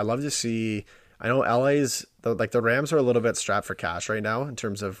is I know LA's the Rams are a little bit strapped for cash right now in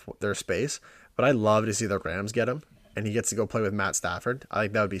terms of their space, but I'd love to see the Rams get him and he gets to go play with Matt Stafford. I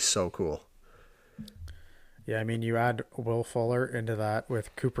think that would be so cool. Yeah, I mean, you add Will Fuller into that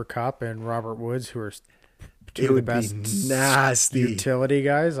with Cooper Kupp and Robert Woods, who are two of the best nasty utility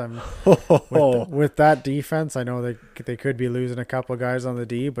guys. With that defense, I know they could be losing a couple of guys on the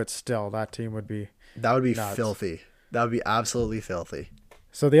D, but still, that team would be nuts. Filthy. That would be absolutely filthy.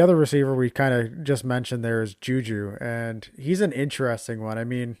 So the other receiver we kind of just mentioned there is Juju, and he's an interesting one. I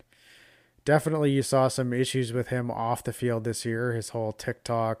mean, definitely you saw some issues with him off the field this year, his whole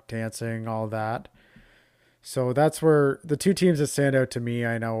TikTok, dancing, all that. So that's where the two teams that stand out to me,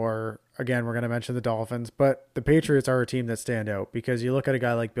 I know, are, again, we're going to mention the Dolphins, but the Patriots are a team that stand out because you look at a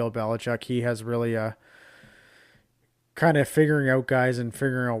guy like Bill Belichick, he has really kind of figuring out guys and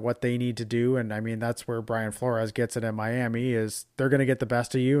figuring out what they need to do. And I mean, that's where Brian Flores gets it in Miami, is they're going to get the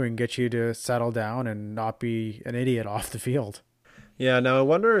best of you and get you to settle down and not be an idiot off the field. Yeah, now I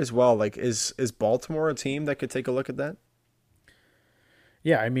wonder as well, like, is Baltimore a team that could take a look at that?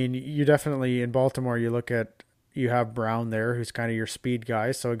 Yeah, I mean, you definitely, in Baltimore, you have Brown there, who's kind of your speed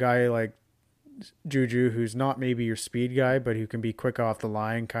guy. So a guy like Juju, who's not maybe your speed guy, but who can be quick off the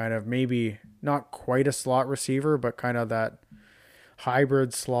line, kind of maybe not quite a slot receiver, but kind of that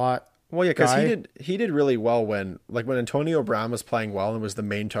hybrid slot. Well, yeah, because he did really well when Antonio Brown was playing well and was the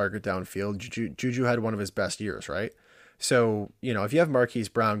main target downfield. Juju had one of his best years, right? So, if you have Marquise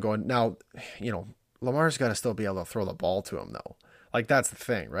Brown going now, Lamar's got to still be able to throw the ball to him though. Like, that's the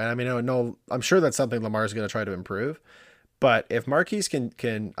thing, right? I mean, no, I'm sure that's something Lamar's going to try to improve. But if Marquise can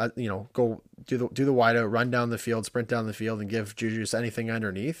go do the wide out, run down the field, sprint down the field, and give Juju just anything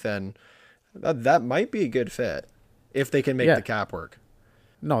underneath, then that might be a good fit if they can make the cap work.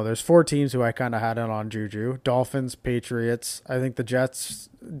 No, there's 4 teams who I kind of had it on Juju. Dolphins, Patriots. I think the Jets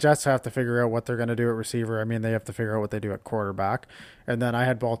have to figure out what they're going to do at receiver. I mean, they have to figure out what they do at quarterback. And then I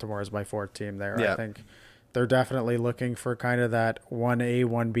had Baltimore as my 4th team there. Yeah. I think they're definitely looking for kind of that 1A,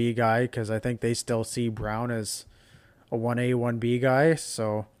 1B guy, because I think they still see Brown as a 1A, 1B guy.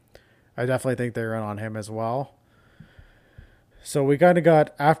 So I definitely think they're in on him as well. So we kind of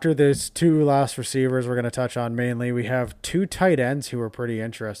got, after these two last receivers we're going to touch on mainly, we have two tight ends who are pretty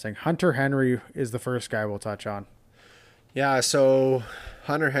interesting. Hunter Henry is the first guy we'll touch on. Yeah, so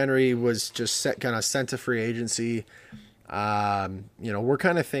Hunter Henry was just kind of sent to free agency. We're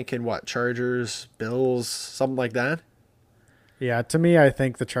kind of thinking what, Chargers, Bills, something like that. Yeah, to me, I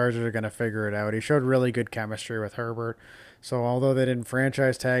think the Chargers are going to figure it out. He showed really good chemistry with Herbert. So although they didn't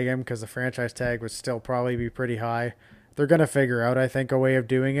franchise tag him, because the franchise tag would still probably be pretty high, they're going to figure out, I think, a way of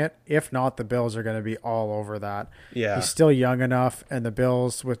doing it. If not, the Bills are going to be all over that. Yeah. He's still young enough, and the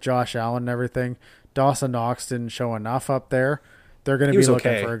Bills, with Josh Allen and everything, Dawson Knox didn't show enough up there. They're going to be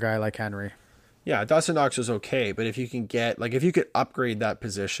looking for a guy like Henry. Yeah, Dawson Knox was okay, but if you can get, like, if you could upgrade that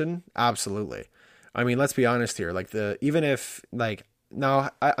position, absolutely. I mean, let's be honest here. Like, now,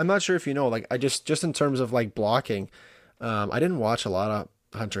 I'm not sure if you know, like, I just in terms of, like, blocking, I didn't watch a lot of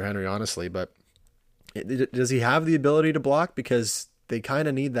Hunter Henry, honestly, but does he have the ability to block? Because they kind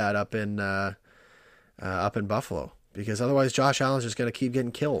of need that up in Buffalo, because otherwise Josh Allen's just going to keep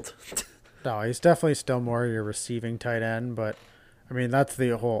getting killed. No, he's definitely still more your receiving tight end, but I mean, that's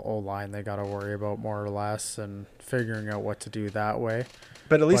the whole O-line they got to worry about more or less, and figuring out what to do that way.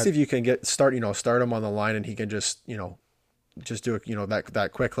 But at least if you can start him on the line, and he can just do that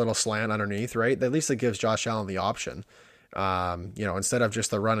quick little slant underneath, right? At least it gives Josh Allen the option. Instead of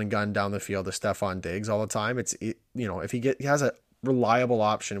just the run and gun down the field to Stephon Diggs all the time, if he has a reliable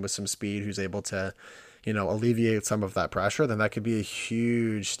option with some speed who's able to, alleviate some of that pressure, then that could be a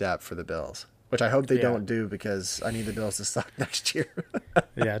huge step for the Bills, which I hope they don't do, because I need the Bills to suck next year.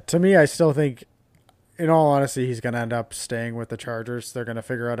 Yeah, to me, I still think, in all honesty, he's going to end up staying with the Chargers. They're going to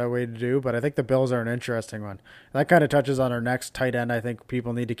figure out a way to do, but I think the Bills are an interesting one. That kind of touches on our next tight end I think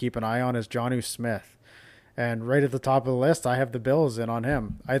people need to keep an eye on, is Jonnu Smith. And right at the top of the list, I have the Bills in on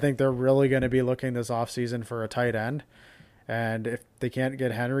him. I think they're really going to be looking this offseason for a tight end. And if they can't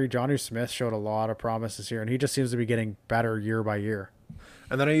get Henry, Jonnu Smith showed a lot of promise this year, and he just seems to be getting better year by year.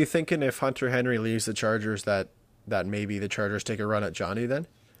 And then are you thinking, if Hunter Henry leaves the Chargers, that maybe the Chargers take a run at Johnny then?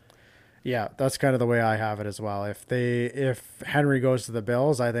 Yeah, that's kind of the way I have it as well. If Henry goes to the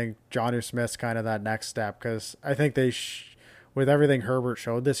Bills, I think Jonnu Smith's kind of that next step, because I think with everything Herbert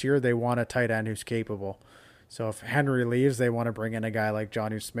showed this year, they want a tight end who's capable. So if Henry leaves, they want to bring in a guy like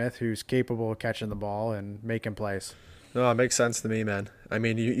Jonnu Smith who's capable of catching the ball and making plays. No, it makes sense to me, man. I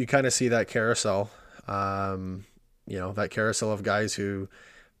mean, you kind of see that carousel, that carousel of guys who,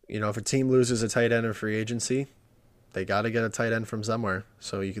 if a team loses a tight end in free agency, they got to get a tight end from somewhere.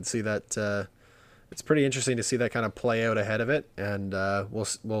 So you can see that it's pretty interesting to see that kind of play out ahead of it, and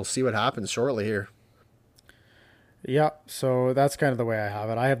we'll see what happens shortly here. Yeah, so that's kind of the way I have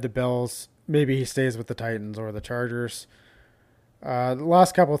it. I have the Bills. Maybe he stays with the Titans or the Chargers. The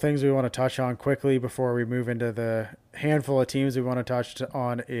last couple of things we want to touch on quickly before we move into the handful of teams we want to touch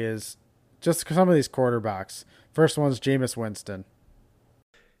on is just some of these quarterbacks. First one's Jameis Winston.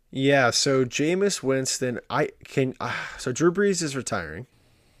 Yeah, so Jameis Winston, so Drew Brees is retired.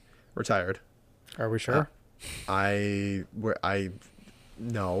 Are we sure?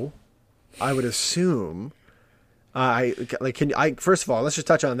 No, I would assume. First of all, let's just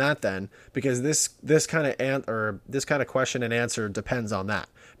touch on that then, because this kind of question and answer depends on that.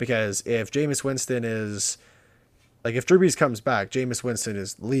 Because if Jameis Winston is, like, if Drew Brees comes back, Jameis Winston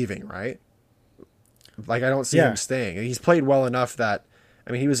is leaving, right? Like, I don't see him staying. And he's played well enough that,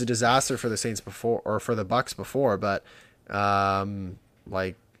 I mean, he was a disaster for the Saints before, or for the Bucks before, but couldn't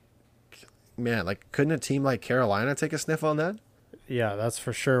a team like Carolina take a sniff on that? Yeah, that's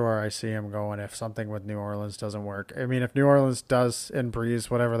for sure where I see him going if something with New Orleans doesn't work. I mean, if New Orleans does, and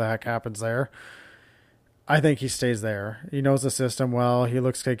Breeze, whatever the heck happens there, I think he stays there. He knows the system well. He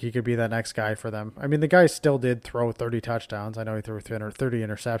looks like he could be that next guy for them. I mean, the guy still did throw 30 touchdowns. I know he threw 30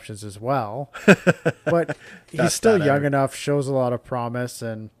 interceptions as well. But he's still young enough, shows a lot of promise,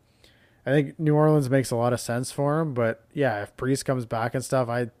 and I think New Orleans makes a lot of sense for him. But, yeah, if Breeze comes back and stuff,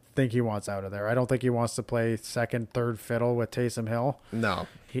 I think he wants out of there. I don't think he wants to play second, third fiddle with Taysom Hill. No.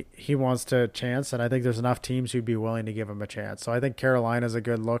 He wants to chance, and I think there's enough teams who'd be willing to give him a chance. So I think Carolina's a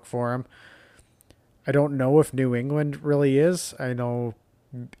good look for him. I don't know if New England really is. I know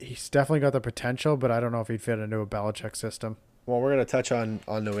he's definitely got the potential, but I don't know if he'd fit into a Belichick system. Well, we're going to touch on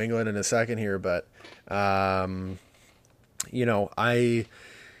New England in a second here, but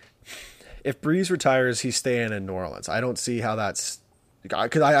if Breeze retires, he's staying in New Orleans. I don't see how that's,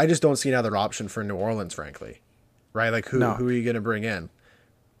 because I just don't see another option for New Orleans, frankly. Right? Like, who are you going to bring in?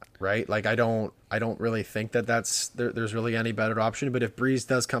 Right? Like, I don't really think there's really any better option. But if Breeze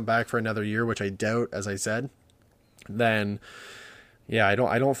does come back for another year, which I doubt, as I said, then yeah, I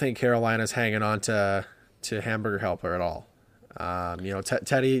don't think Carolina's hanging on to Hamburger Helper at all.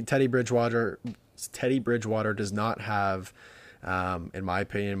 Teddy Bridgewater does not have, in my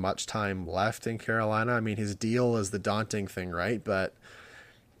opinion, much time left in Carolina. I mean, his deal is the daunting thing, right? But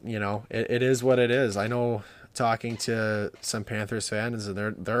it is what it is. I know, talking to some Panthers fans,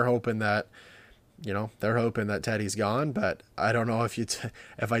 and they're hoping that Teddy's gone, but I don't know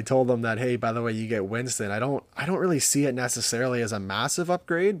if I told them that, hey, by the way, you get Winston. I don't really see it necessarily as a massive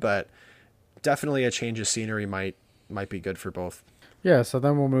upgrade, but definitely a change of scenery might be good for both. Yeah, so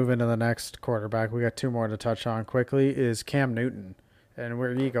then we'll move into the next quarterback. We got two more to touch on quickly, is Cam Newton. And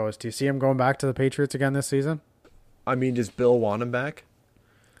where he goes. Do you see him going back to the Patriots again this season? I mean, does Bill want him back?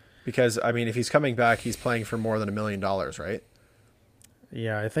 Because, I mean, if he's coming back, he's playing for more than $1 million, right?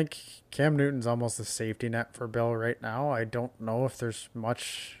 Yeah, I think Cam Newton's almost a safety net for Bill right now. I don't know if there's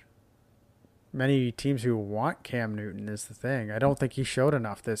many teams who want Cam Newton is the thing. I don't think he showed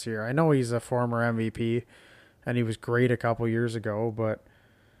enough this year. I know he's a former MVP and he was great a couple years ago, but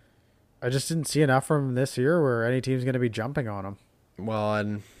I just didn't see enough from him this year where any team's going to be jumping on him. Well,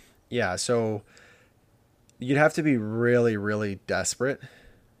 and yeah, so you'd have to be really, really desperate,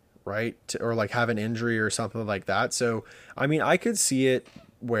 right? Or like have an injury or something like that. So, I mean, I could see a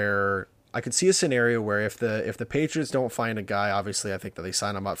scenario where if the Patriots don't find a guy, obviously I think that they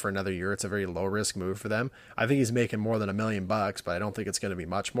sign him up for another year. It's a very low risk move for them. I think he's making more than $1 million, but I don't think it's going to be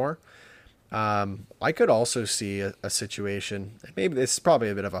much more. I could also see a situation, maybe this is probably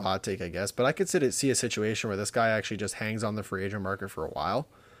a bit of a hot take, I guess, but I could see a situation where this guy actually just hangs on the free agent market for a while.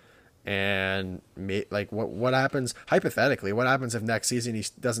 And what happens, hypothetically, what happens if next season he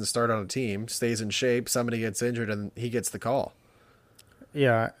doesn't start on a team, stays in shape, somebody gets injured, and he gets the call?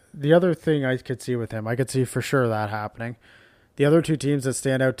 Yeah, the other thing I could see with him, I could see for sure that happening. The other two teams that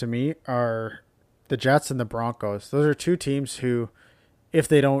stand out to me are the Jets and the Broncos. Those are two teams who, if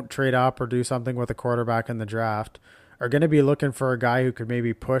they don't trade up or do something with a quarterback in the draft, are going to be looking for a guy who could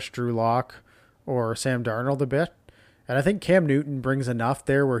maybe push Drew Lock or Sam Darnold a bit. And I think Cam Newton brings enough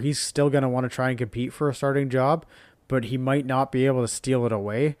there where he's still going to want to try and compete for a starting job, but he might not be able to steal it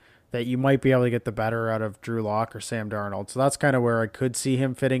away, that you might be able to get the better out of Drew Lock or Sam Darnold. So that's kind of where I could see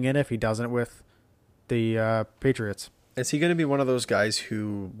him fitting in if he doesn't with the Patriots. Is he going to be one of those guys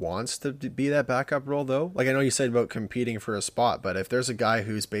who wants to be that backup role, though? Like, I know you said about competing for a spot, but if there's a guy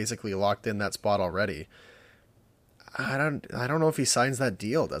who's basically locked in that spot already, I don't know if he signs that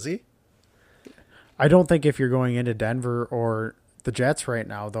deal, does he? I don't think if you're going into Denver or the Jets right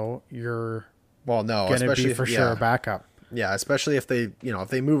now, though, you're going to be for sure a backup. Yeah, especially if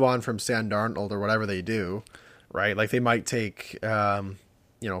they move on from Sam Darnold or whatever they do, right? Like they might take, who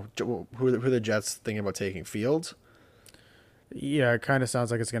the Jets thinking about taking? Fields? Yeah, it kind of sounds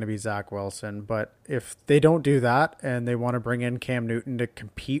like it's going to be Zach Wilson. But if they don't do that and they want to bring in Cam Newton to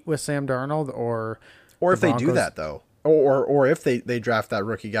compete with Sam Darnold or if they do that, though, or if they draft that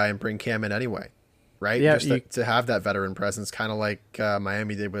rookie guy and bring Cam in anyway, right? Yeah, just to have that veteran presence, kind of like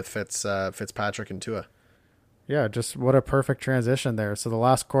Miami did with Fitzpatrick and Tua. Yeah, just what a perfect transition there. So the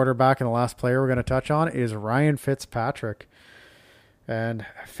last quarterback and the last player we're going to touch on is Ryan Fitzpatrick. And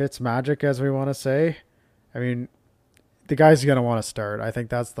Fitzmagic, as we want to say. I mean, the guy's going to want to start. I think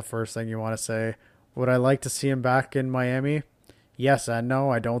that's the first thing you want to say. Would I like to see him back in Miami? Yes and no.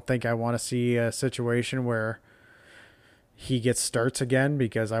 I don't think I want to see a situation where he gets starts again,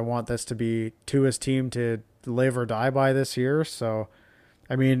 because I want this to be to his team to live or die by this year. So,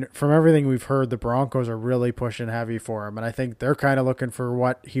 I mean, from everything we've heard, the Broncos are really pushing heavy for him. And I think they're kind of looking for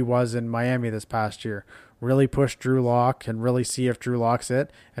what he was in Miami this past year. Really push Drew Lock and really see if Drew Lock's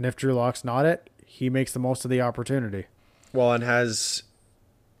it. And if Drew Lock's not it, he makes the most of the opportunity. Well, and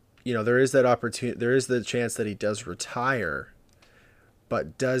there is that opportunity. There is the chance that he does retire,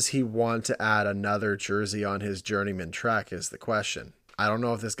 but does he want to add another jersey on his journeyman track is the question. I don't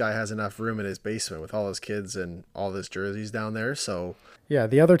know if this guy has enough room in his basement with all his kids and all his jerseys down there. So yeah,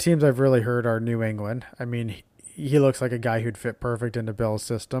 the other teams I've really heard are New England. I mean, he looks like a guy who'd fit perfect into Bill's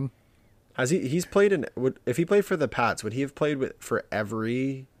system. He's played if he played for the Pats, would he have played for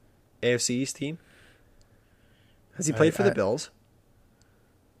every AFC East team? Has he played for the Bills?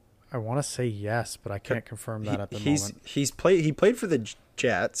 I want to say yes, but I can't confirm that at the moment. He played for the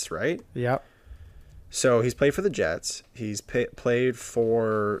Jets, right? Yep. So he's played for the Jets. He's played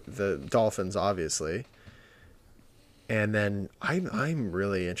for the Dolphins, obviously. And then I'm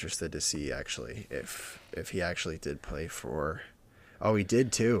really interested to see actually if he actually did play for. Oh, he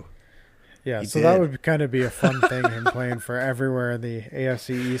did too. Yeah, so that would kind of be a fun thing, him playing for everywhere in the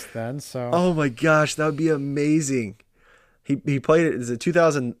AFC East then. So. Oh my gosh, that would be amazing. He played it as a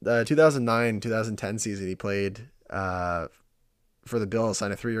 2009-2010 season. He played for the Bills,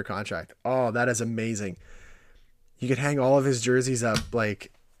 signed a 3-year contract. Oh, that is amazing. you could hang all of his jerseys up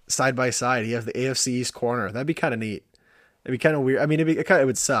like side by side. He has the AFC East corner. That'd be kind of neat. It'd be kind of weird. I mean, it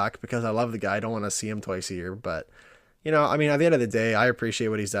would suck because I love the guy. I don't want to see him twice a year, but I mean, at the end of the day, I appreciate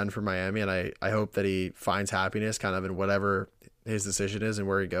what he's done for Miami, and I hope that he finds happiness kind of in whatever his decision is and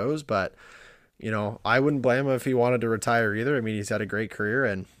where he goes. But, I wouldn't blame him if he wanted to retire either. I mean, he's had a great career,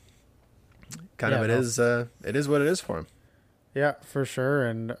 and it is what it is for him. Yeah, for sure.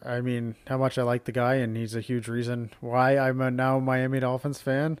 And I mean, how much I like the guy, and he's a huge reason why I'm a now Miami Dolphins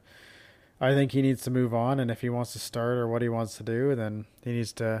fan. I think he needs to move on, and if he wants to start or what he wants to do, then he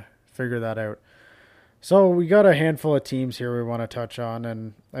needs to figure that out. So we got a handful of teams here we want to touch on,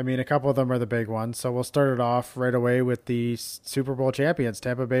 and I mean, a couple of them are the big ones. So we'll start it off right away with the Super Bowl champions,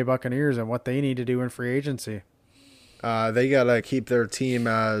 Tampa Bay Buccaneers, and what they need to do in free agency. They got to keep their team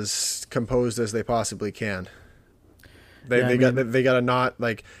as composed as they possibly can. They got to not,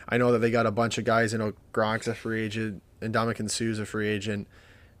 like, I know that they got a bunch of guys, Gronk's a free agent, and Ndamukong Suh's a free agent,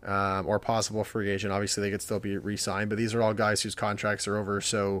 or possible free agent. Obviously, they could still be re-signed, but these are all guys whose contracts are over,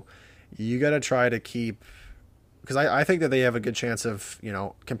 so you got to try to keep, because I think that they have a good chance of,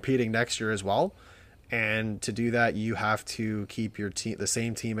 competing next year as well, and to do that, you have to keep your team, the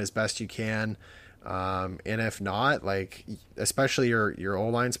same team as best you can. And if not, like, especially your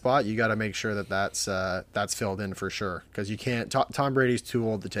O-line spot, you got to make sure that that's filled in for sure, because you can't. Tom Brady's too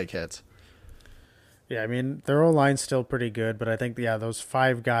old to take hits. Yeah, I mean, their O-line's still pretty good, but I think those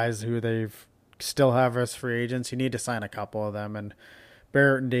 5 guys who they've still have as free agents, you need to sign a couple of them, and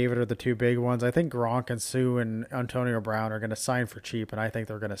Barrett and David are the 2 big ones. I think Gronk and Sue and Antonio Brown are going to sign for cheap, and I think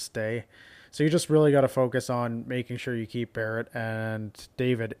they're going to stay. So you just really got to focus on making sure you keep Barrett and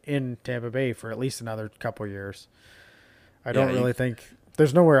David in Tampa Bay for at least another couple years. I don't really think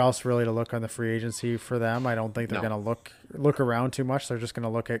there's nowhere else really to look on the free agency for them. I don't think they're going to look around too much. They're just going to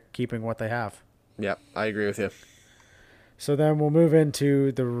look at keeping what they have. Yep, I agree with you. So then we'll move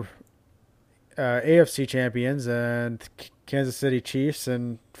into the AFC champions and Kansas City Chiefs.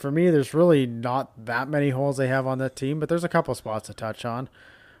 And for me, there's really not that many holes they have on that team, but there's a couple spots to touch on.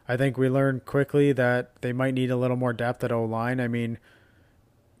 I think we learned quickly that they might need a little more depth at O-line. I mean,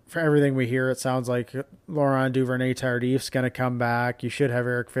 for everything we hear, it sounds like Laurent Duvernay-Tardif's going to come back. You should have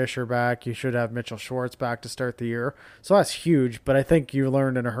Eric Fisher back. You should have Mitchell Schwartz back to start the year. So that's huge, but I think you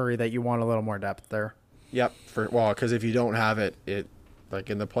learned in a hurry that you want a little more depth there. Yep. Because if you don't have it, like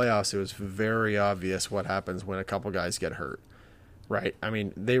in the playoffs, it was very obvious what happens when a couple guys get hurt, right? I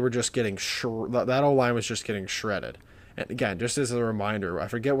mean, they were just getting that O-line was just getting shredded. And again, just as a reminder, I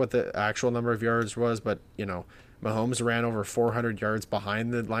forget what the actual number of yards was, but, Mahomes ran over 400 yards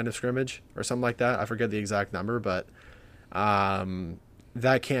behind the line of scrimmage or something like that. I forget the exact number, but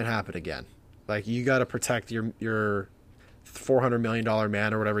that can't happen again. Like, you got to protect your $400 million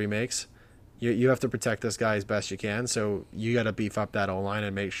man or whatever he makes. You have to protect this guy as best you can, so you got to beef up that O-line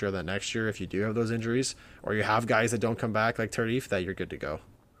and make sure that next year, if you do have those injuries, or you have guys that don't come back like Tardif, that you're good to go.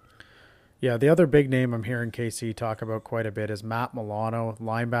 Yeah, the other big name I'm hearing KC talk about quite a bit is Matt Milano,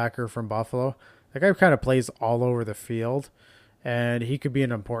 linebacker from Buffalo. That guy kind of plays all over the field, and he could be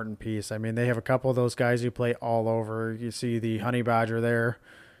an important piece. I mean, they have a couple of those guys who play all over. You see the Honey Badger there.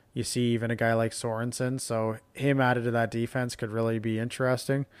 You see even a guy like Sorensen. So him added to that defense could really be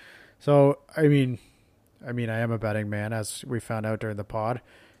interesting. So, I mean, I am a betting man, as we found out during the pod.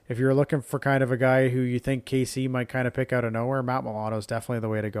 If you're looking for kind of a guy who you think KC might kind of pick out of nowhere, Matt Milano is definitely the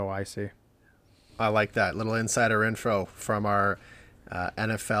way to go, I see. I like that. Little insider info from our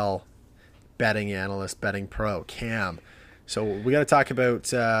NFL betting analyst, betting pro, Cam. So we got to talk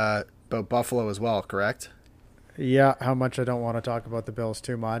about Buffalo as well, correct? Yeah, how much I don't want to talk about the Bills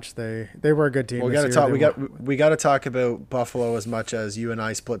too much. They were a good team. We got to talk about Buffalo as much as you and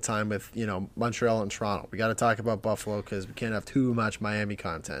I split time with Montreal and Toronto. We got to talk about Buffalo because we can't have too much Miami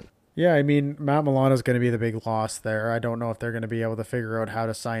content. Yeah, I mean, Matt Milano is going to be the big loss there. I don't know if they're going to be able to figure out how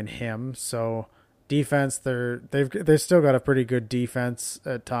to sign him. So defense, they've still got a pretty good defense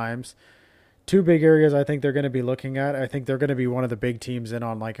at times. 2 big areas I think they're going to be looking at. I think they're going to be one of the big teams in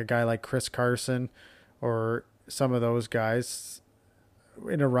on like a guy like Chris Carson or some of those guys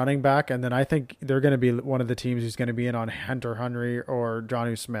in a running back. And then I think they're going to be one of the teams who's going to be in on Hunter Henry or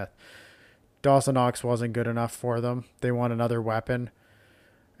Jonnu Smith. Dawson Knox wasn't good enough for them. They want another weapon.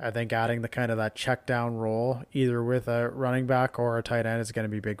 I think adding the kind of that check down role, either with a running back or a tight end, is going to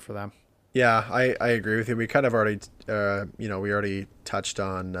be big for them. Yeah, I agree with you. We kind of already, we already touched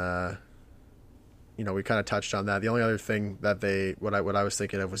on, we kind of touched on that. The only other thing that what I was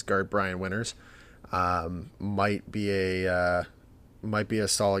thinking of was guard Brian Winters. Might be a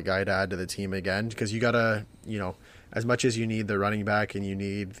solid guy to add to the team again, because you gotta, as much as you need the running back and you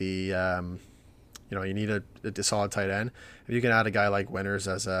need the you need a solid tight end. If you can add a guy like Winters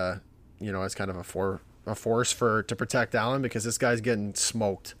as a, as kind of a force to protect Allen, because this guy's getting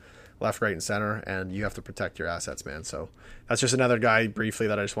smoked left, right, and center, and you have to protect your assets, man. So that's just another guy briefly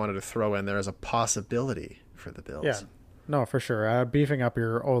that I just wanted to throw in there as a possibility for the Bills. Yeah, no, for sure. Beefing up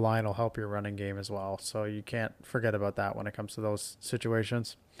your O-line will help your running game as well. So you can't forget about that when it comes to those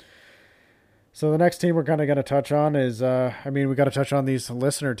situations. So the next team we're kind of going to touch on is, we got to touch on these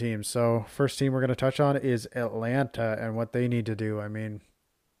listener teams. So first team we're going to touch on is Atlanta and what they need to do. I mean,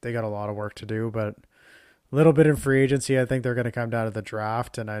 they got a lot of work to do, but a little bit in free agency. I think they're going to come down to the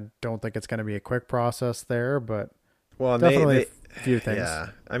draft, and I don't think it's going to be a quick process there, but definitely a few things.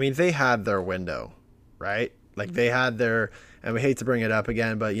 Yeah, I mean, they had their window, right? Like they had their, and we hate to bring it up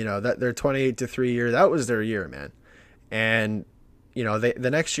again, but that their 28 to 3 year, that was their year, man. And the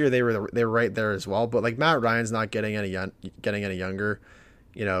next year they were right there as well. But like Matt Ryan's not getting any younger.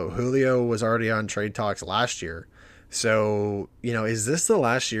 Julio was already on trade talks last year. So is this the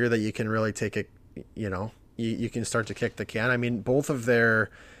last year that you can really take a, you can start to kick the can? I mean, both of their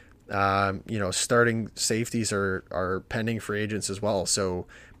starting safeties are pending free agents as well. So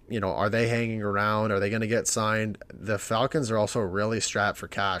are they hanging around? Are they going to get signed? The Falcons are also really strapped for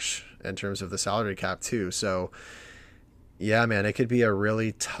cash in terms of the salary cap too. So yeah, man, it could be a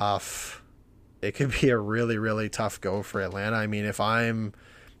really really tough go for Atlanta. I mean,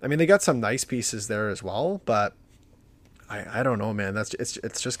 they got some nice pieces there as well, but I don't know, man.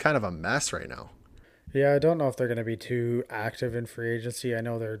 It's just kind of a mess right now. Yeah, I don't know if they're going to be too active in free agency. I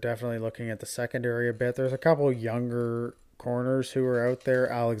know they're definitely looking at the secondary a bit. There's a couple younger corners who are out there.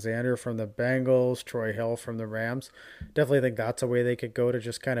 Alexander from the Bengals, Troy Hill from the Rams. Definitely think that's a way they could go to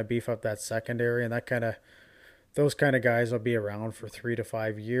just kind of beef up that secondary, and those kind of guys will be around for 3 to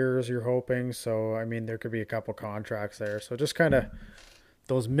 5 years, you're hoping. So, I mean, there could be a couple contracts there. So just kind of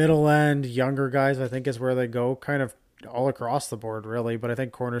those middle end younger guys, I think is where they go, kind of all across the board, really. But I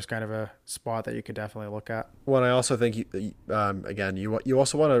think corner's kind of a spot that you could definitely look at. Well, I also think, you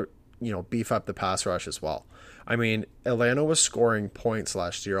also want to, beef up the pass rush as well. I mean, Atlanta was scoring points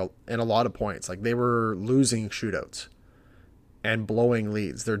last year, and a lot of points. Like, they were losing shootouts and blowing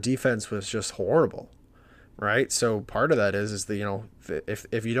leads. Their defense was just horrible. Right, so part of that is the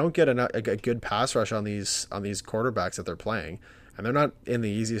if you don't get a good pass rush on these quarterbacks that they're playing, and they're not in the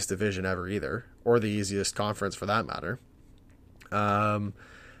easiest division ever either, or the easiest conference for that matter,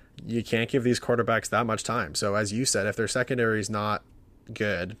 you can't give these quarterbacks that much time. So as you said, if their secondary is not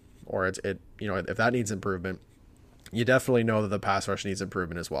good, or if that needs improvement, you definitely know that the pass rush needs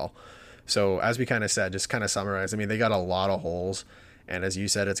improvement as well. So as we kind of said, just kind of summarize, I mean, they got a lot of holes, and as you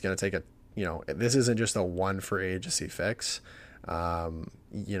said, it's going to take this isn't just a one free agency fix.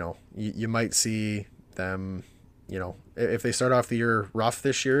 You might see them, if they start off the year rough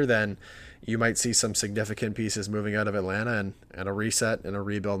this year, then you might see some significant pieces moving out of Atlanta, and a reset and a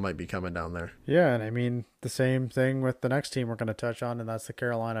rebuild might be coming down there. Yeah, and I mean, the same thing with the next team we're going to touch on, and that's the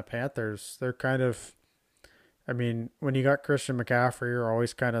Carolina Panthers. They're kind of, I mean, when you got Christian McCaffrey, you're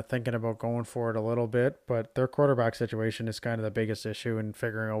always kind of thinking about going for it a little bit, but their quarterback situation is kind of the biggest issue in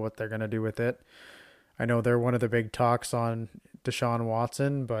figuring out what they're going to do with it. I know they're one of the big talks on Deshaun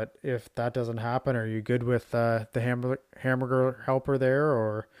Watson, but if that doesn't happen, are you good with the hamburger helper there,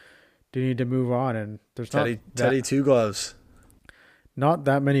 or do you need to move on? And there's Teddy Two Gloves. Not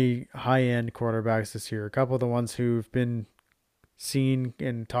that many high-end quarterbacks this year. A couple of the ones who've been seen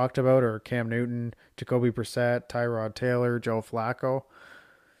and talked about are Cam Newton, Jacoby Brissett, Tyrod Taylor, Joe Flacco.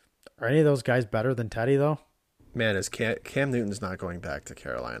 Are any of those guys better than Teddy, though? Man, is Cam Newton's not going back to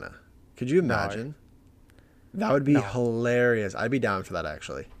Carolina. Could you imagine? That would be hilarious. I'd be down for that,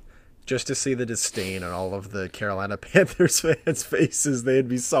 actually. Just to see the disdain on all of the Carolina Panthers fans' faces. They'd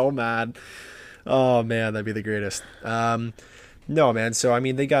be so mad. Oh, man, that'd be the greatest. No, man. So, I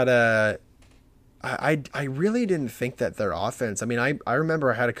mean, they got a... I really didn't think that their offense... I mean, I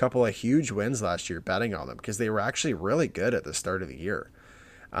remember I had a couple of huge wins last year betting on them because they were actually really good at the start of the year.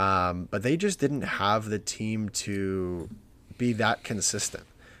 But they just didn't have the team to be that consistent,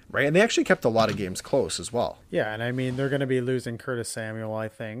 right? And they actually kept a lot of games close as well. Yeah, and I mean, they're going to be losing Curtis Samuel, I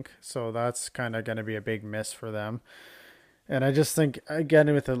think. So that's kind of going to be a big miss for them. And I just think,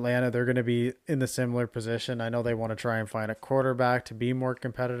 again, with Atlanta, they're going to be in the similar position. I know they want to try and find a quarterback to be more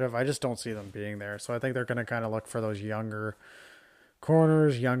competitive. I just don't see them being there. So I think they're going to kind of look for those younger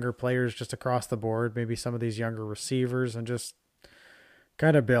corners, younger players just across the board, maybe some of these younger receivers, and just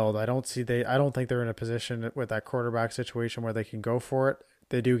kind of build. I don't think they're in a position with that quarterback situation where they can go for it.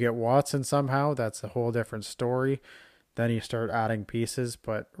 They do get Watson somehow. That's a whole different story. Then you start adding pieces.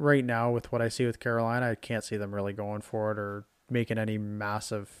 But right now, with what I see with Carolina, I can't see them really going for it or making any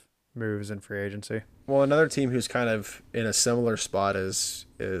massive moves in free agency. Well, another team who's kind of in a similar spot is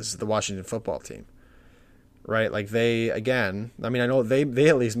the Washington football team, right? Like they, again, I mean, I know they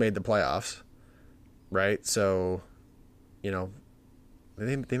at least made the playoffs, right? So, you know,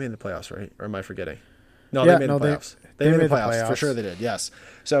 they made the playoffs, right? Or am I forgetting? No, Yeah, they made no, the playoffs. They made the playoffs for sure. They did. Yes.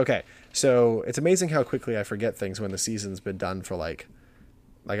 So okay. So it's amazing how quickly I forget things when the season's been done for like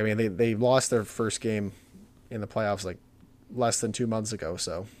I mean they lost their first game in the playoffs like less than 2 months ago.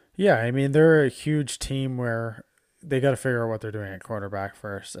 So Yeah, I mean, they're a huge team where they got to figure out what they're doing at quarterback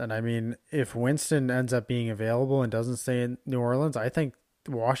first. And I mean, if Winston ends up being available and doesn't stay in New Orleans, I think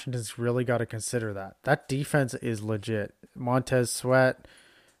Washington's really got to consider that. That defense is legit. Montez Sweat,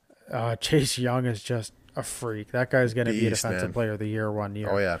 Chase Young is just a freak. That guy's going to be a defensive player of the year 1 year.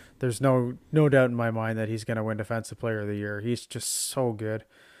 Oh yeah. There's no doubt in my mind that he's going to win defensive player of the year. He's just so good.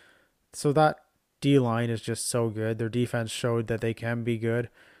 So that D-line is just so good. Their defense showed that they can be good.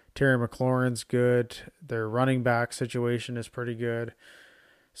 Terry McLaurin's good. Their running back situation is pretty good.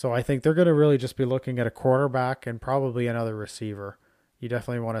 So I think they're going to really just be looking at a quarterback and probably another receiver. You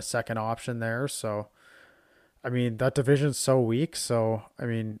definitely want a second option there. So, I mean, that division's so weak. So, I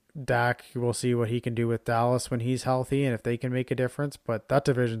mean, Dak, we'll see what he can do with Dallas when he's healthy and if they can make a difference. But that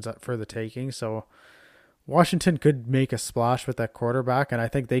division's up for the taking. So, Washington could make a splash with that quarterback. And I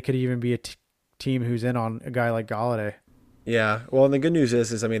think they could even be a team who's in on a guy like Galladay. Yeah, well, and the good news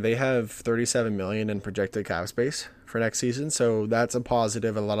is I mean they have $37 million in projected cap space for next season, so that's a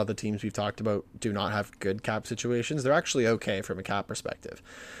positive. A lot of the teams we've talked about do not have good cap situations. They're actually okay from a cap perspective,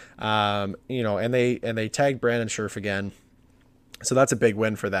 you know. And they tagged Brandon Scherf again, so that's a big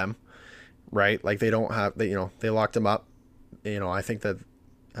win for them, right? Like they don't have they locked him up. You know, I think that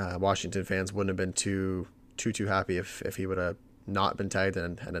Washington fans wouldn't have been too happy if he would have not been tagged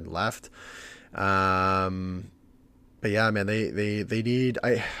and then left. But yeah, man, they need,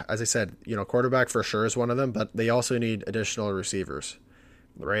 as I said, you know, quarterback for sure is one of them, but they also need additional receivers,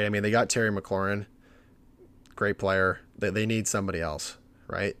 right? I mean, they got Terry McLaurin, great player. They need somebody else,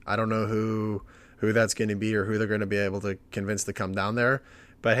 right? I don't know who that's going to be or who they're going to be able to convince to come down there.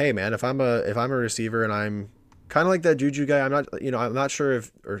 But hey, man, if I'm a receiver and I'm kind of like that Juju guy, I'm not sure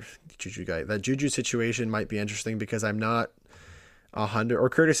that Juju situation might be interesting because I'm not 100, or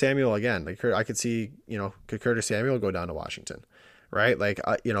Curtis Samuel again. Like I could see, you know, could Curtis Samuel go down to Washington, right? Like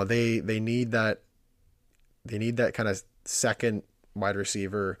you know, they need that kind of second wide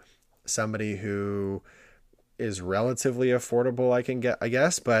receiver, somebody who is relatively affordable. I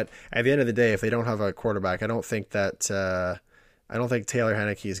guess. But at the end of the day, if they don't have a quarterback, I don't think Taylor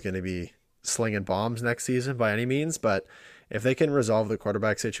Heineke is going to be slinging bombs next season by any means. But if they can resolve the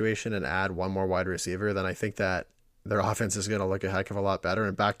quarterback situation and add one more wide receiver, then I think that their offense is going to look a heck of a lot better,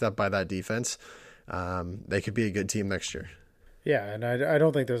 and backed up by that defense, they could be a good team next year. Yeah, and I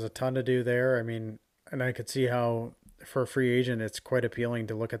don't think there's a ton to do there. I mean, and I could see how for a free agent, it's quite appealing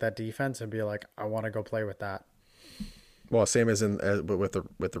to look at that defense and be like, I want to go play with that. Well, same as with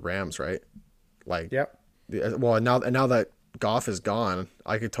the Rams, right? Like, yep. Well, and now that Goff is gone,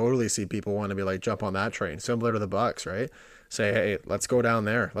 I could totally see people want to be like jump on that train, similar to the Bucks, right? Say, hey, let's go down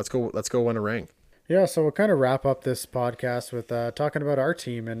there. Let's go win a ring. Yeah, so we'll kind of wrap up this podcast with talking about our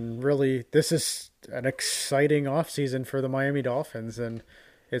team. And really, this is an exciting offseason for the Miami Dolphins. And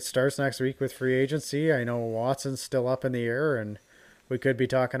it starts next week with free agency. I know Watson's still up in the air, and we could be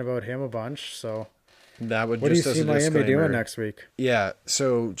talking about him a bunch. So what do you see Miami doing next week? Yeah,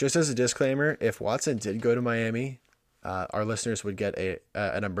 so just as a disclaimer, if Watson did go to Miami, our listeners would get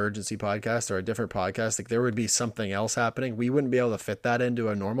an emergency podcast or a different podcast. Like there would be something else happening. We wouldn't be able to fit that into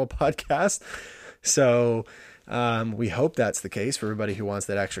a normal podcast. So we hope that's the case for everybody who wants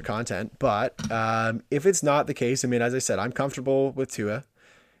that extra content. But if it's not the case, I mean, as I said, I'm comfortable with Tua.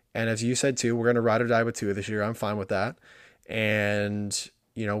 And as you said too, we're going to ride or die with Tua this year. I'm fine with that. And,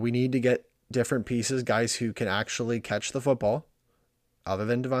 you know, we need to get different pieces, guys who can actually catch the football other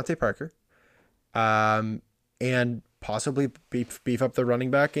than Devontae Parker. And possibly beef up the running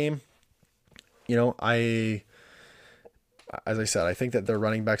back game. You know, as I said, I think that the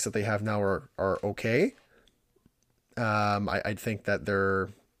running backs that they have now are okay. I think that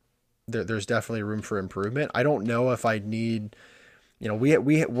there's definitely room for improvement. I don't know if I need, you know,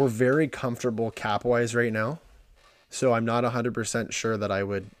 we're very comfortable cap wise right now, so I'm not 100% sure that I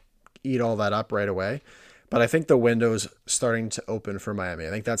would eat all that up right away. But I think the window's starting to open for Miami. I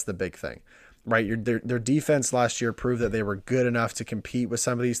think that's the big thing. Right, their defense last year proved that they were good enough to compete with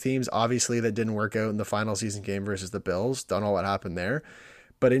some of these teams. Obviously, that didn't work out in the final season game versus the Bills. Don't know what happened there.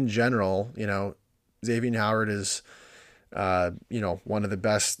 But in general, you know, Xavier Howard is one of the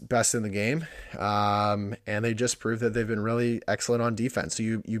best in the game. And they just proved that they've been really excellent on defense. So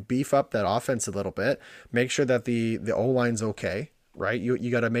you beef up that offense a little bit, make sure that the O-line's okay, right?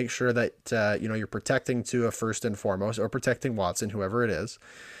 You got to make sure that, you're protecting Tua first and foremost, or protecting Watson, whoever it is.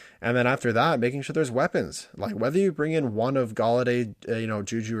 And then after that, making sure there's weapons. Like whether you bring in one of Galladay,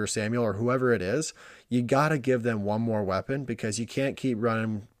 Juju or Samuel or whoever it is, you got to give them one more weapon, because you can't keep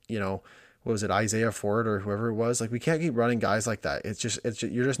running, what was it, Isaiah Ford or whoever it was? Like we can't keep running guys like that. It's just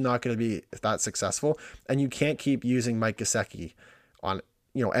you're just not going to be that successful. And you can't keep using Mike Gesicki on,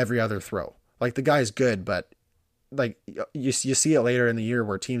 every other throw. Like the guy's good, but like you see it later in the year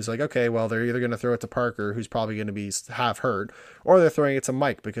where teams are like, okay, well, they're either going to throw it to Parker, who's probably going to be half hurt, or they're throwing it to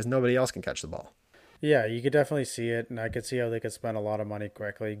Mike because nobody else can catch the ball. Yeah, you could definitely see it, and I could see how they could spend a lot of money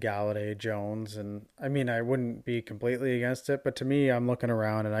quickly. Galladay, Jones, and I mean, I wouldn't be completely against it, but to me, I'm looking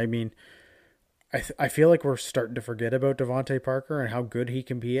around, and I mean, I feel like we're starting to forget about Devontae Parker and how good he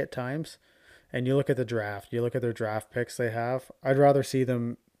can be at times. And you look at the draft, you look at their draft picks they have. I'd rather see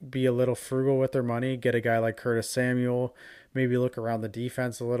them be a little frugal with their money, get a guy like Curtis Samuel, maybe look around the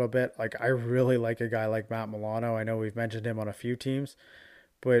defense a little bit. Like I really like a guy like Matt Milano. I know we've mentioned him on a few teams,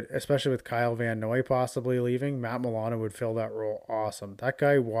 but especially with Kyle Van Noy possibly leaving, Matt Milano would fill that role awesome. That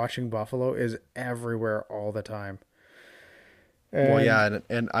guy watching Buffalo is everywhere all the time. Well, yeah,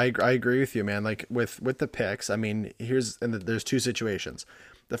 and I agree with you, man. Like with the picks, I mean, there's two situations.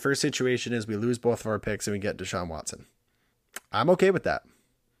 The first situation is we lose both of our picks and we get Deshaun Watson. I'm okay with that.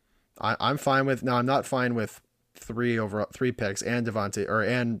 I'm fine with. No, I'm not fine with three picks and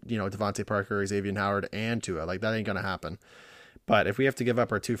Devontae Parker, Xavier Howard, and Tua. Like that ain't gonna happen. But if we have to give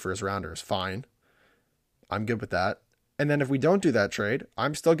up our 2 first rounders, fine. I'm good with that. And then if we don't do that trade,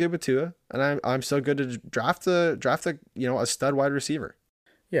 I'm still good with Tua, and I'm still good to draft a stud wide receiver.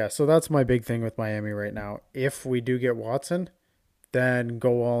 Yeah, so that's my big thing with Miami right now. If we do get Watson, then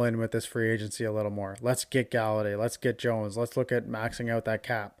go all in with this free agency a little more. Let's get Galladay, let's get Jones, let's look at maxing out that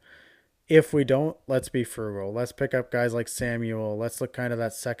cap. If we don't, let's be frugal. Let's pick up guys like Samuel. Let's look kind of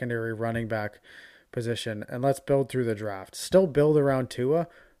that secondary running back position, and let's build through the draft. Still build around Tua,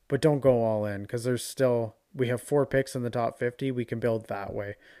 but don't go all in, because we have 4 picks in the top 50. We can build that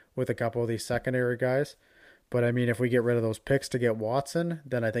way with a couple of these secondary guys. But I mean, if we get rid of those picks to get Watson,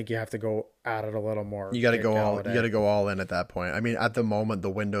 then I think you have to go at it a little more. You got to go all in at that point. I mean, at the moment the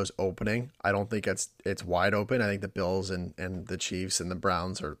window's opening. I don't think it's wide open. I think the Bills and the Chiefs and the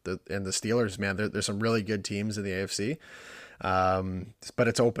Browns and the Steelers, man, there's some really good teams in the AFC. But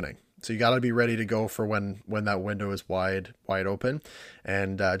it's opening. So you got to be ready to go for when that window is wide open.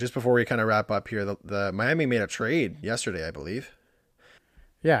 And just before we kind of wrap up here, the Miami made a trade yesterday, I believe.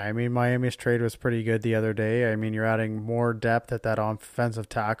 Yeah, I mean, Miami's trade was pretty good the other day. I mean, you're adding more depth at that offensive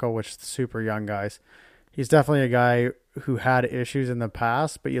tackle, which is super young guys. He's definitely a guy who had issues in the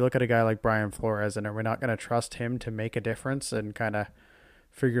past, but you look at a guy like Brian Flores, and are we not going to trust him to make a difference and kind of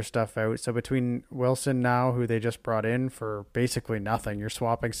figure stuff out? So between Wilson now, who they just brought in for basically nothing, you're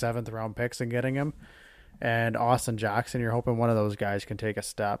swapping 7th round picks and getting him, and Austin Jackson, you're hoping one of those guys can take a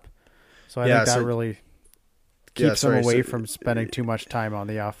step. So I think that really keeps them away from spending too much time on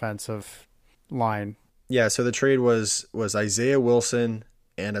the offensive line. Yeah, so the trade was Isaiah Wilson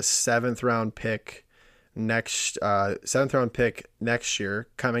and a 7th round pick next year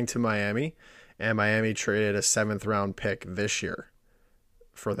coming to Miami, and Miami traded a 7th round pick this year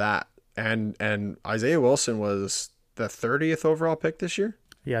for that. And Isaiah Wilson was the 30th overall pick this year?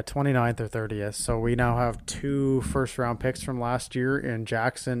 Yeah, 29th or 30th. So we now have 2 first round picks from last year in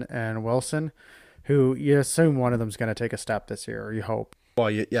Jackson and Wilson, who you assume one of them is going to take a step this year, or you hope. Well,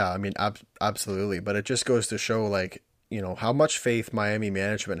 yeah, I mean, absolutely. But it just goes to show, like, how much faith Miami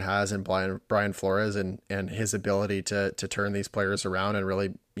management has in Brian Flores and his ability to turn these players around and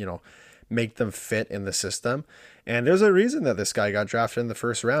really, make them fit in the system. And there's a reason that this guy got drafted in the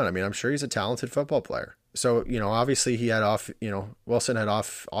first round. I mean, I'm sure he's a talented football player. So, obviously he had Wilson had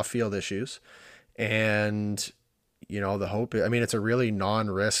off-field issues. And, the hope, I mean, it's a really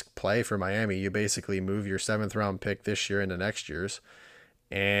non-risk play for Miami. You basically move your 7th round pick this year into next year's,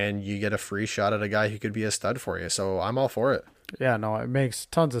 and you get a free shot at a guy who could be a stud for you. So I'm all for it. Yeah, no, it makes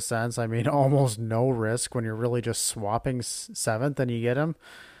tons of sense. I mean, almost no risk when you're really just swapping 7th and you get him.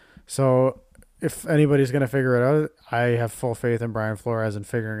 So if anybody's going to figure it out, I have full faith in Brian Flores and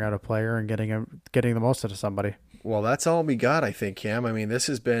figuring out a player and getting the most out of somebody. Well, that's all we got, I think, Cam. I mean, this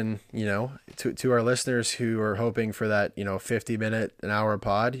has been, to our listeners who are hoping for that, 50-minute, an hour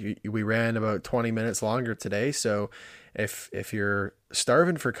pod, we ran about 20 minutes longer today. So if you're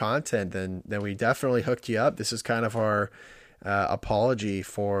starving for content, then we definitely hooked you up. This is kind of our apology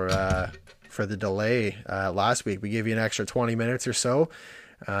for for the delay last week. We gave you an extra 20 minutes or so.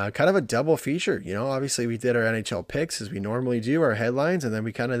 Kind of a double feature. Obviously we did our NHL picks as we normally do, our headlines, and then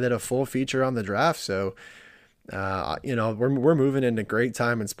we kind of did a full feature on the draft. So, we're moving into great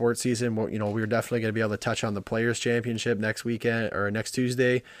time in sports season. We're definitely going to be able to touch on the Players Championship next weekend or next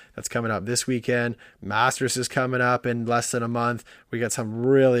Tuesday. That's coming up this weekend. Masters is coming up in less than a month. We got some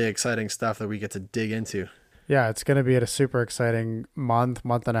really exciting stuff that we get to dig into. Yeah, it's going to be a super exciting month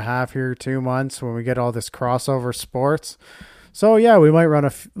and a half here, 2 months when we get all this crossover sports. So yeah, we might run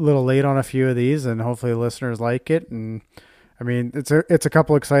a little late on a few of these, and hopefully listeners like it. And I mean, it's a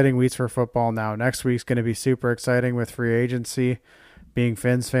couple exciting weeks for football now. Next week's going to be super exciting with free agency. Being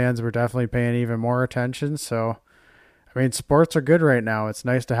Fins fans, we're definitely paying even more attention. So, I mean, sports are good right now. It's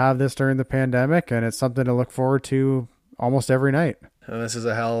nice to have this during the pandemic, and it's something to look forward to almost every night. And this is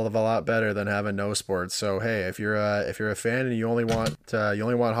a hell of a lot better than having no sports. So hey, if you're a fan and you only want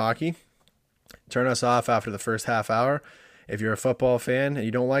hockey, turn us off after the first half hour. If you're a football fan and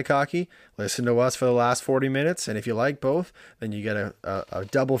you don't like hockey, listen to us for the last 40 minutes. And if you like both, then you get a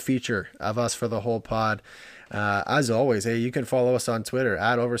double feature of us for the whole pod. As always, hey, you can follow us on Twitter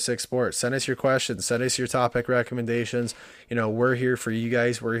 @Over6Sports. Send us your questions. Send us your topic recommendations. We're here for you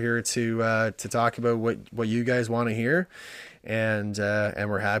guys. We're here to talk about what you guys want to hear. And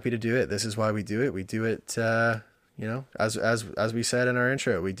we're happy to do it. This is why we do it. We do it, as we said in our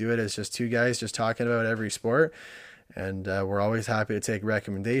intro, we do it as just two guys just talking about every sport. And we're always happy to take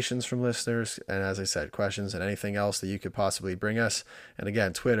recommendations from listeners. And as I said, questions and anything else that you could possibly bring us. And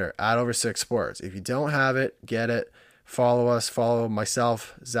again, Twitter @Over6Sports. If you don't have it, get it. Follow us. Follow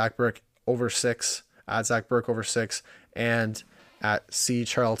myself, Zach Burke over6, @Zach Burke over6, and @C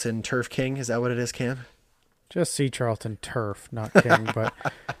Charlton Turf King. Is that what it is, Cam? Just C Charlton Turf, not King. But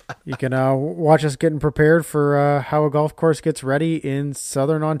you can watch us getting prepared for how a golf course gets ready in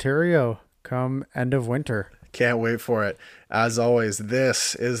Southern Ontario come end of winter. Can't wait for it. As always,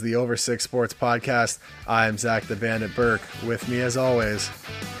 this is the Over 6 Sports Podcast. I'm Zach the Bandit Burke. With me, as always,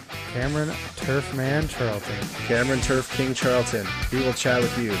 Cameron Turfman Charlton. Cameron Turf King Charlton. We will chat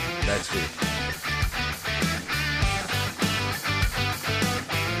with you next week.